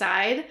Ivy's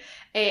side.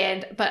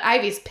 But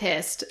Ivy's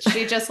pissed.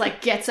 She just,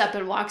 like, gets up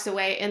and walks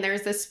away. And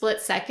there's this split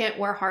second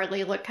where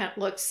Harley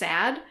looks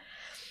sad.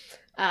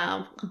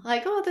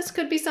 Like, oh, this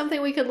could be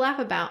something we could laugh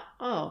about.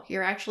 Oh,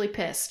 you're actually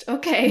pissed.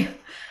 Okay.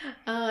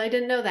 I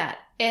didn't know that.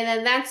 And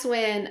then that's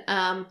when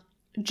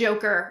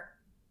Joker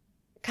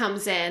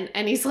comes in,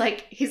 and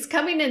he's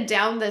coming in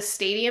down the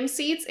stadium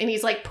seats, and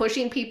he's like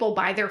pushing people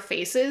by their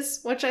faces,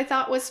 which I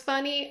thought was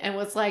funny, and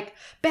was like,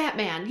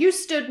 Batman, you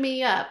stood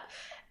me up.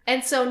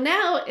 And so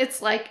now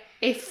it's like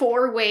a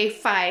 4-way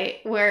fight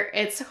where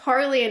it's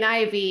Harley and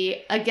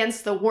Ivy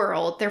against the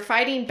world. They're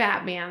fighting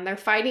Batman. They're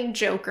fighting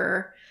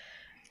Joker.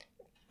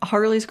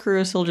 Harley's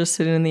crew is still just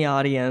sitting in the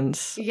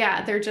audience.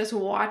 Yeah, they're just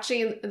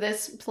watching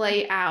this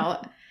play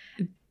out.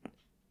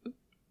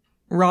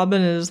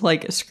 Robin is,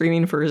 like,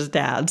 screaming for his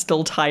dad,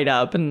 still tied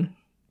up and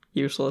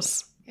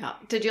useless. Yeah.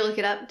 Did you look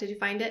it up? Did you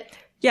find it?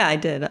 Yeah, I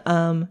did.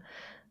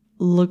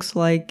 Looks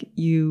like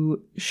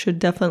you should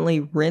definitely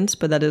rinse,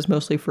 but that is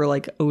mostly for,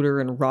 like, odor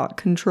and rot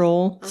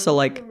control. So,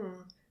 like,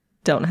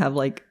 don't have,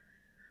 like,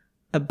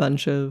 a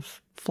bunch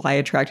of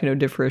fly-attracting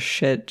odoriferous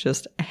shit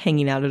just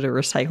hanging out at a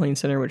recycling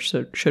center, which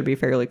should be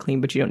fairly clean,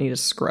 but you don't need to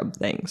scrub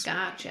things.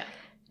 Gotcha.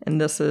 And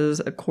this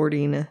is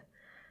according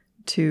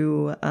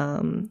to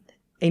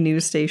a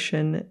news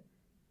station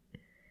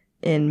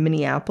in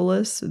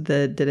Minneapolis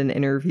that did an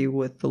interview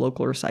with the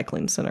local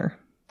recycling center.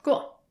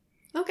 Cool.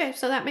 Okay,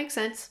 so that makes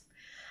sense.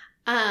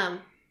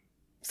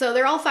 So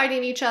they're all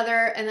fighting each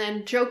other, and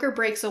then Joker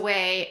breaks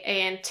away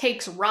and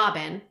takes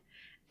Robin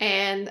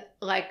and,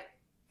 like,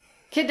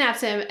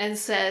 kidnaps him and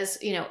says,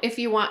 if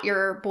you want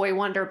your boy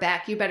Wonder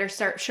back, you better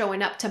start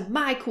showing up to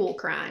my cool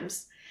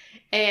crimes.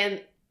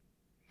 And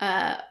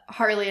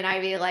Harley and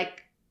Ivy,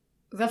 like,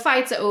 the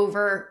fight's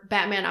over.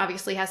 Batman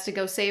obviously has to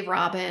go save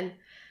Robin.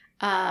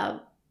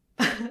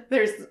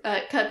 There's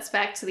cuts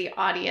back to the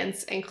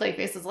audience, and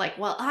Clayface is like,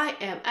 well, I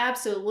am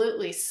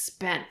absolutely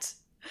spent.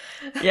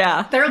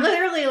 Yeah. They're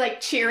literally, like,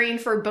 cheering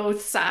for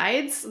both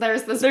sides.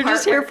 There's this They're part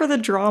just here for the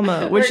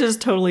drama, which is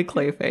totally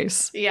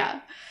Clayface. Yeah.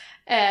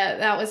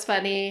 That was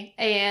funny.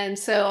 And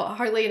so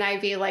Harley and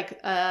Ivy,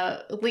 like,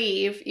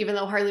 leave, even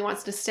though Harley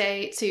wants to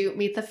stay to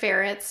meet the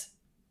ferrets.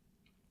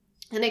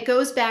 And it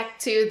goes back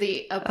to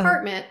the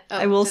apartment.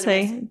 I will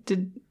say,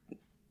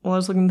 I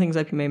was looking things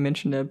up, you may have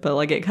mentioned it, but,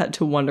 like, it cut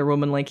to Wonder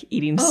Woman, like,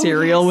 eating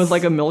cereal with,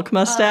 like, a milk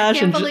mustache. I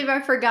can't believe I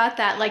forgot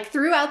that. Like,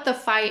 throughout the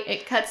fight,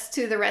 it cuts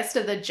to the rest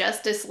of the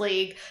Justice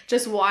League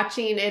just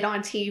watching it on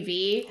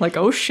TV. Like,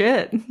 oh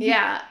shit.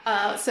 Yeah.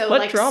 So,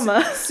 what like,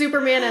 drama?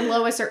 Superman and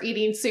Lois are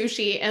eating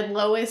sushi, and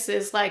Lois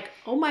is like,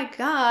 oh my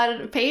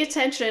god, pay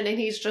attention. And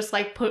he's just,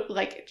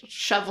 like,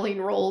 shoveling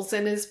rolls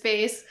in his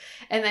face.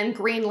 And then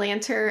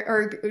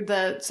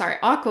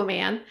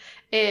Aquaman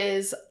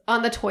is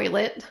on the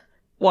toilet.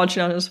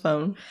 Watching on his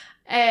phone.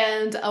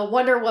 And a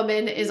Wonder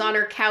Woman is on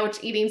her couch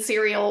eating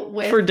cereal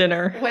with For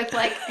dinner. with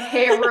like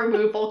hair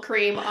removal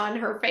cream on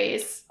her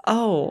face.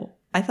 Oh,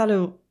 I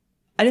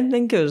didn't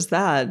think it was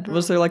that.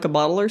 Was there like a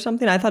bottle or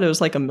something? I thought it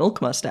was like a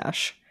milk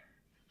mustache.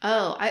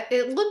 Oh,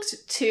 it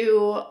looked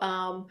too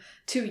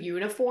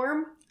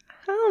uniform.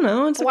 I don't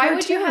know. It's a Why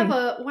cartoon.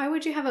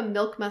 would you have a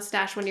milk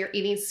mustache when you're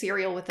eating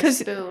cereal with a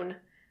spoon?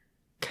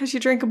 Because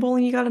you drank a bowl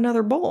and you got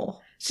another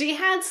bowl. She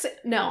had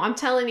no. I'm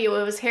telling you,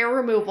 it was hair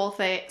removal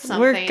something.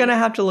 We're gonna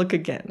have to look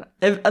again.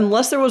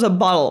 Unless there was a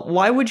bottle,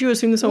 why would you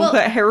assume that someone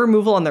put hair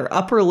removal on their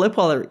upper lip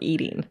while they're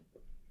eating?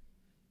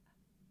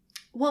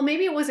 Well,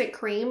 maybe it wasn't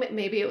cream.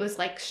 Maybe it was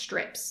like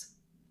strips.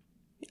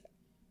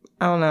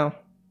 I don't know.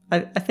 I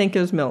think it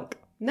was milk.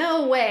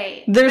 No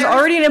way. There's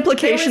already an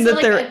implication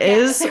that there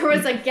is. There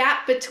was a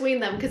gap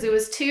between them because it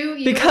was too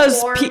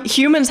uniform. Because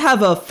humans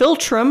have a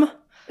philtrum.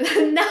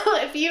 No,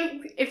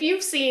 if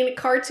you've seen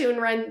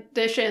cartoon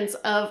renditions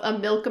of a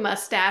milk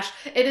mustache,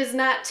 it is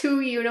not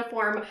two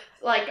uniform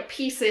like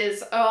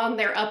pieces on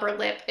their upper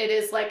lip. It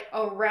is like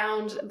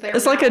around their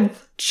It's mouth. like a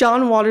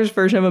John Waters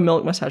version of a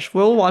milk mustache.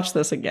 We'll watch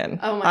this again.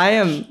 Oh my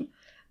gosh.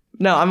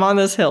 I'm on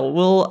this hill.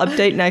 We'll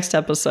update next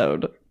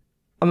episode.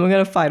 I'm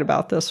going to fight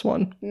about this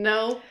one.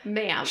 No,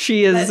 ma'am.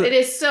 She is. It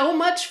is so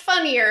much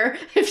funnier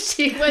if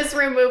she was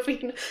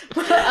removing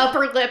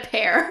upper lip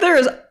hair. There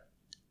is.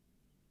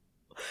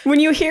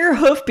 When you hear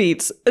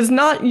hoofbeats, it's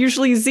not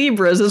usually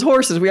zebras, it's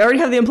horses. We already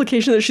have the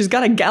implication that she's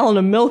got a gallon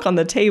of milk on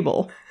the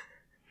table.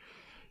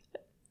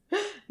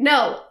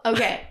 No.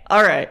 Okay.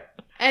 All right.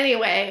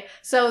 Anyway,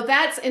 so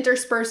that's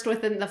interspersed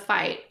within the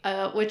fight,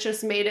 which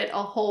just made it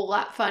a whole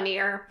lot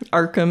funnier.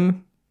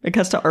 Arkham. It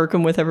cuts to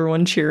Arkham with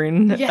everyone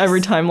cheering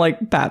every time,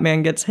 like,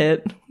 Batman gets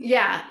hit.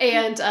 Yeah,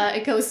 and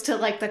it goes to,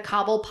 like, the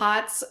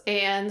Cobblepots,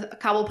 and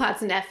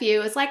Cobblepot's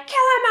nephew is like, kill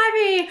him,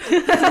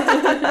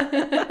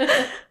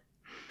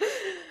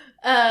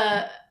 Ivy!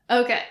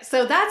 Okay,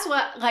 so that's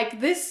what, like,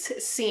 this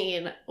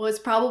scene was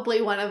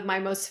probably one of my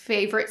most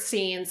favorite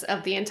scenes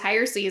of the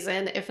entire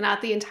season, if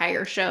not the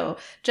entire show,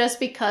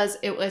 just because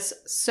it was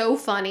so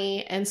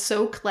funny and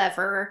so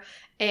clever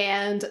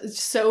and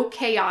so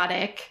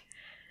chaotic.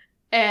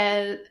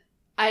 And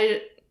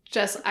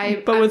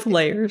but with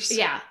layers.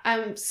 Yeah,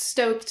 I'm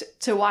stoked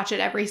to watch it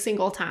every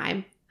single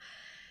time.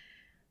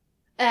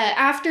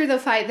 After the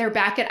fight, they're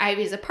back at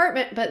Ivy's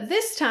apartment, but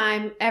this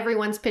time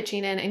everyone's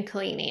pitching in and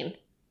cleaning.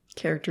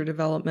 Character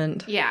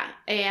development. Yeah,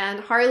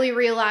 and Harley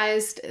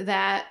realized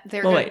that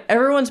they're wait,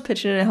 everyone's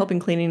pitching in and helping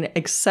cleaning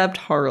except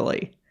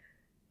Harley.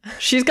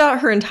 She's got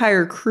her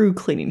entire crew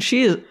cleaning.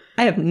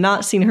 I have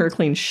not seen her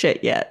clean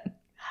shit yet.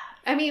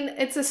 I mean,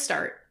 it's a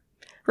start.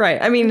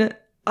 Right. I mean,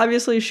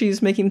 obviously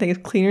she's making things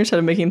cleaner instead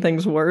of making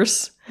things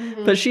worse,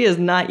 but she has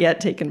not yet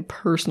taken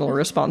personal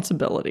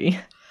responsibility.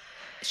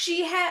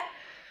 She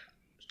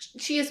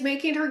is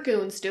making her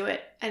goons do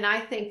it, and I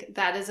think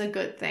that is a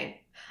good thing.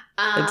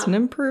 It's an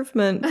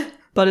improvement,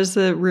 but it's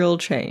a real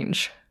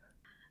change.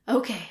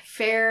 Okay,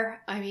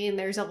 fair. I mean,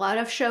 there's a lot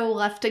of show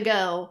left to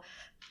go.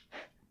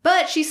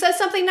 But she says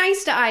something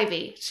nice to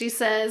Ivy. She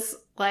says,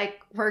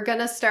 like, we're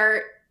gonna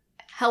start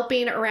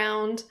helping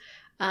around.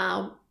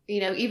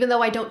 Even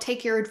though I don't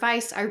take your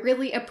advice, I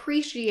really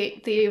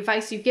appreciate the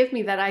advice you give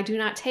me that I do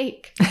not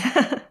take.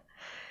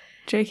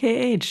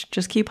 JKH,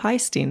 just keep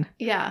heisting.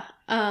 Yeah.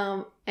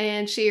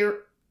 And she,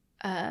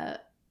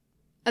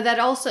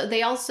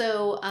 they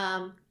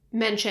also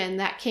mention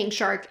that King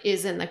Shark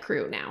is in the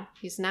crew now.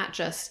 He's not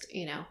just,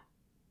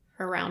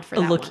 around for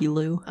that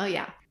looky-loo. Oh,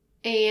 yeah.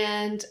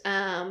 And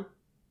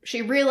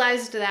Harley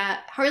realized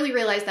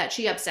that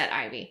she upset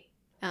Ivy,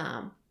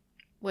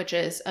 which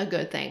is a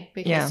good thing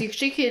because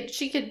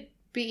she could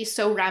be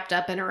so wrapped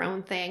up in her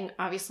own thing,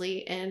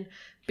 obviously, and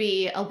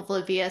be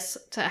oblivious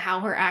to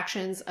how her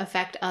actions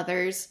affect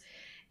others.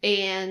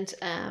 And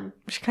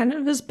she kind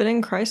of has been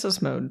in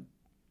crisis mode.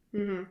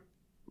 Mm-hmm.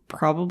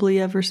 Probably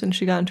ever since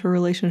she got into a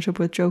relationship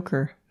with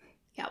Joker.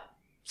 Yep.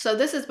 So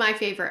this is my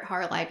favorite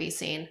Harley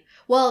scene.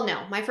 Well,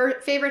 no, my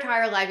favorite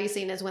Harley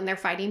scene is when they're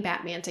fighting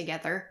Batman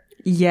together.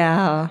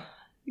 Yeah,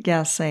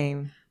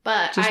 same.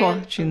 But just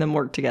watching them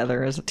work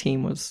together as a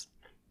team was.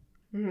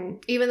 Mm-hmm.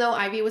 Even though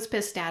Ivy was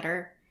pissed at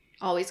her,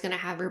 always gonna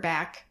have her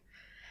back.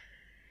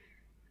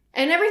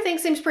 And everything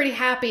seems pretty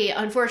happy.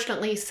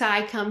 Unfortunately,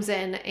 Cy comes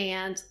in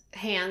and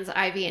hands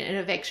Ivy an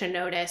eviction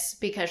notice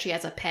because she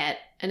has a pet,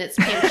 and it's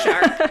King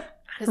Shark.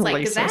 It's like,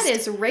 racist. That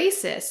is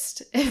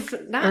racist,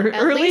 if not or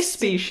at least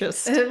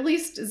specious. At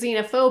least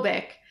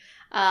xenophobic.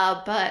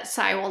 But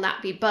Cy will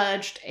not be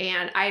budged,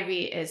 and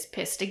Ivy is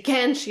pissed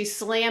again. She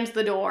slams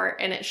the door,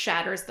 and it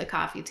shatters the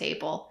coffee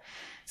table.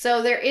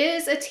 So there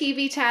is a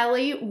TV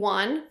tally,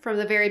 1 from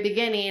the very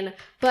beginning,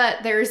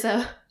 but there's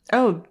a...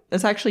 Oh,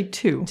 it's actually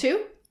 2.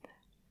 2?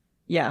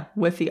 Yeah,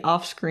 with the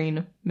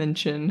off-screen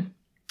mention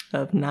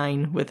of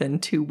 9 within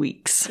 2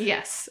 weeks.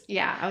 Yes,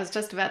 yeah, I was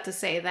just about to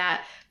say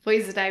that.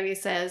 Poison Ivy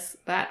says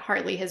that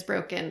Harley has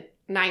broken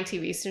 9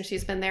 TVs since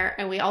she's been there,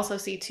 and we also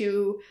see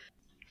 2...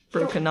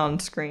 broken on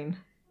screen.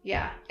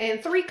 Yeah,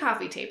 and 3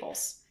 coffee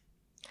tables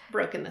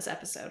broken this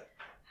episode.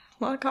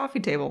 A lot of coffee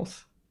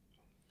tables.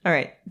 All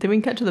right. Then we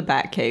can cut to the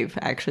Batcave,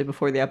 actually,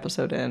 before the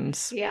episode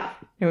ends. Yeah.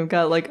 And we've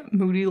got, like,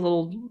 moody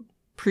little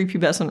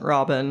prepubescent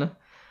Robin.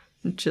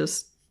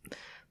 Just,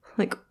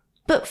 like,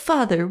 but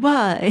father,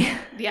 why?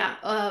 Yeah.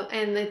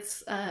 And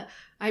it's,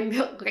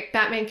 like,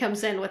 Batman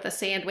comes in with a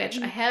sandwich.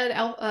 I had,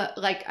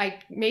 I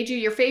made you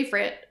your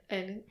favorite.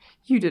 And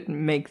you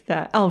didn't make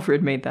that.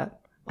 Alfred made that.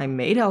 I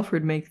made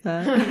Alfred make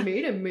that. I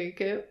made him make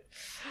it.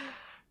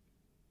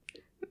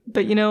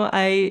 But,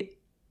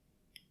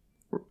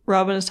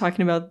 Robin is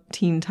talking about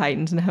Teen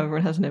Titans and how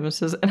everyone has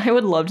nemesis, and I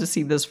would love to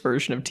see this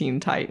version of Teen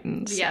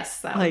Titans.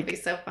 Yes, that would be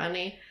so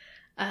funny.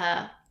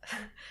 And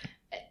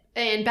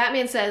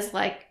Batman says,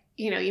 like,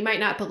 you might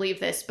not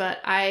believe this, but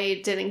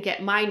I didn't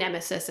get my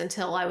nemesis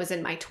until I was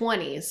in my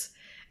 20s.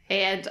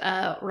 And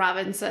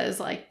Robin says,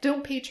 like,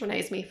 don't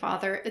patronize me,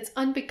 father. It's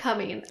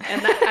unbecoming.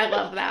 And I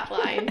love that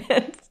line.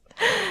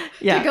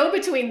 Yeah. To go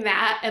between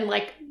that and,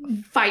 like,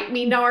 fight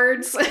me,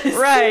 nards.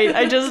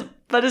 Right.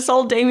 But it's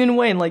all Damian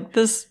Wayne. Like,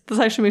 this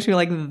actually makes me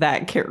like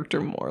that character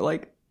more.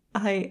 Like,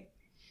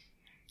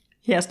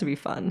 he has to be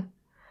fun.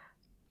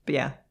 But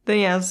yeah. Then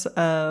he has,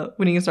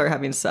 when he can start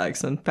having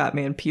sex, and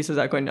Batman pieces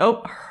out going,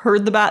 oh,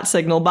 heard the bat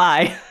signal,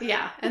 bye.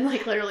 Yeah, and,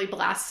 like, literally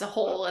blasts a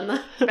hole in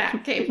the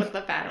Batcave with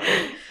the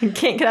battery.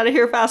 Can't get out of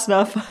here fast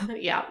enough.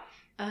 Yeah.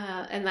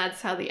 And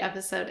that's how the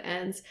episode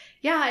ends.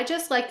 Yeah, I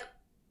just, like,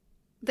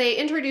 they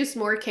introduce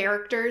more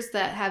characters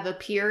that have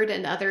appeared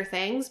in other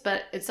things,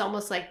 but it's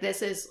almost like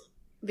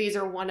these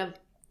are one of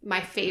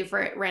my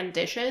favorite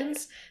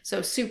renditions.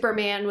 So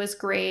Superman was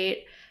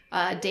great.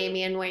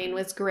 Damian Wayne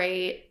was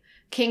great.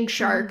 King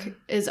Shark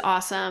is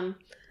awesome.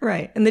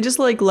 Right. And they just,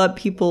 like, let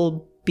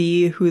people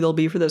be who they'll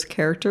be for this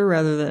character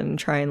rather than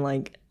try and,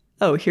 like,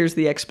 oh, here's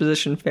the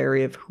exposition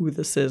fairy of who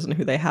this is and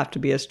who they have to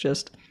be. It's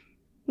just,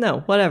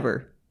 no,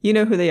 whatever. You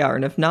know who they are.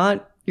 And if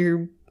not,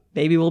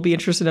 maybe we'll be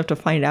interested enough to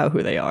find out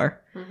who they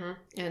are. Mm-hmm.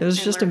 It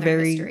was just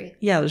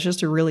it was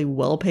just a really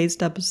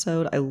well-paced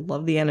episode. I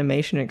love the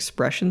animation and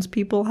expressions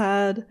people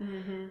had.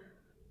 Mm-hmm.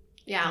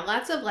 Yeah,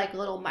 lots of, like,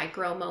 little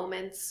micro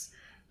moments.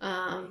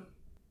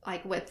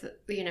 Like with,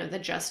 the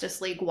Justice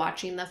League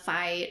watching the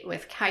fight,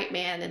 with Kite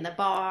Man in the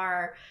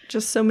bar.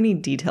 Just so many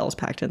details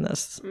packed in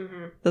this.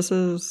 Mm-hmm. This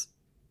is,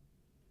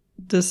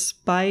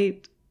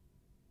 despite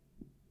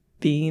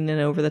being an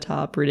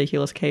over-the-top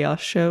ridiculous chaos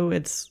show,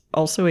 it's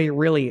also a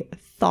really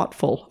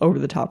thoughtful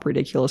over-the-top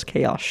ridiculous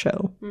chaos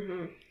show.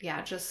 Mm-hmm.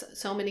 Yeah, just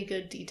so many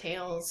good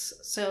details,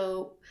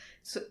 so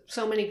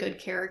many good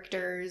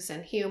characters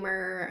and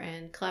humor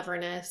and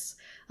cleverness.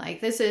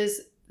 Like, this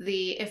is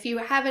if you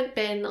haven't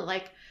been,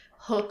 like,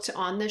 hooked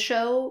on the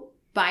show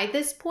by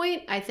this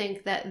point, I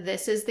think that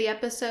this is the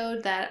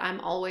episode that I'm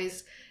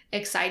always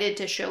excited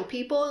to show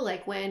people.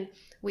 Like, when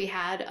we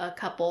had a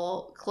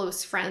couple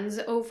close friends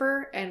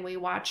over and we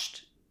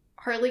watched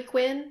Harley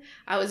Quinn,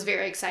 I was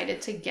very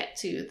excited to get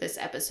to this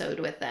episode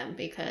with them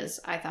because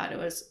I thought it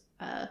was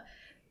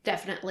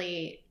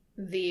definitely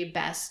the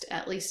best,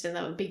 at least in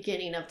the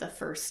beginning of the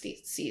first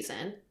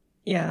season.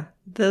 Yeah,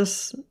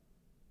 this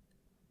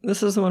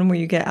is the one where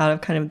you get out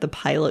of kind of the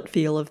pilot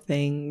feel of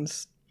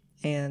things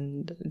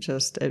and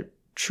just it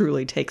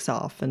truly takes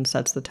off and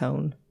sets the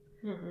tone.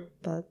 Mm-hmm.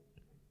 But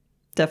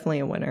definitely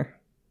a winner.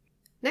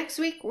 Next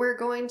week, we're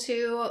going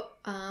to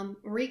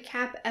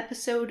recap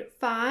episode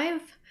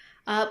 5.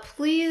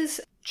 Please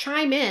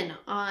chime in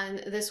on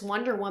this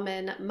Wonder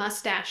Woman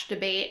mustache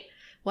debate,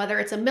 whether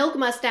it's a milk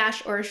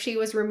mustache or if she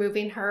was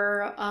removing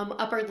her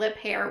upper lip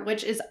hair,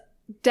 which is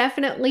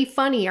definitely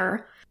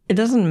funnier. It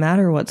doesn't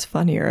matter what's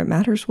funnier. It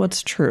matters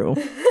what's true.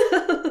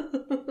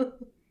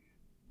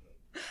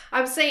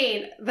 I'm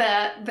saying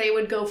that they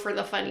would go for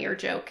the funnier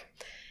joke.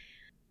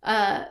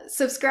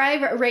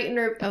 Subscribe, rate, and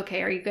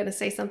okay, are you going to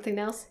say something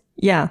else?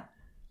 Yeah.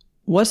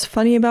 What's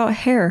funny about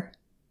hair?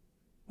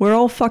 We're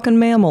all fucking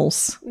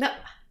mammals. No,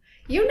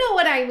 you know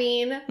what I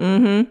mean.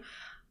 Mm-hmm.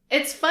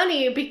 It's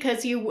funny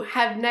because you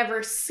have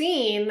never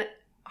seen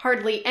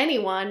hardly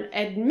anyone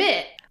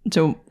admit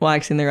to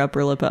waxing their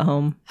upper lip at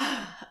home.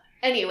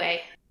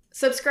 Anyway,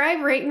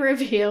 subscribe, rate, and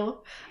review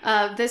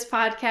this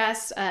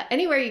podcast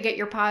anywhere you get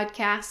your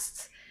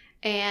podcasts.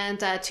 And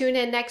tune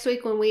in next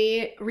week when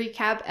we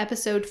recap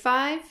episode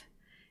 5.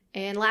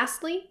 And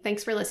lastly,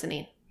 thanks for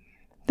listening.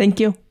 Thank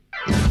you.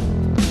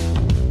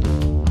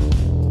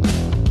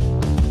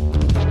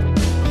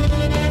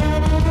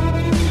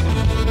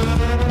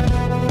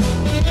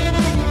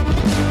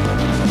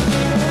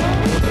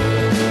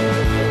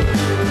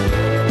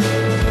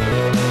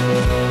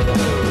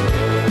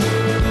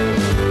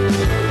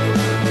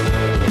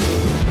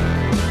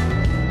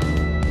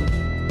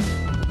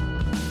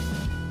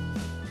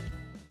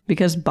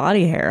 Because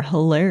body hair,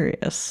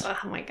 hilarious.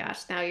 Oh my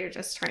gosh, now you're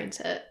just trying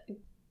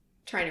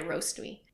to roast me.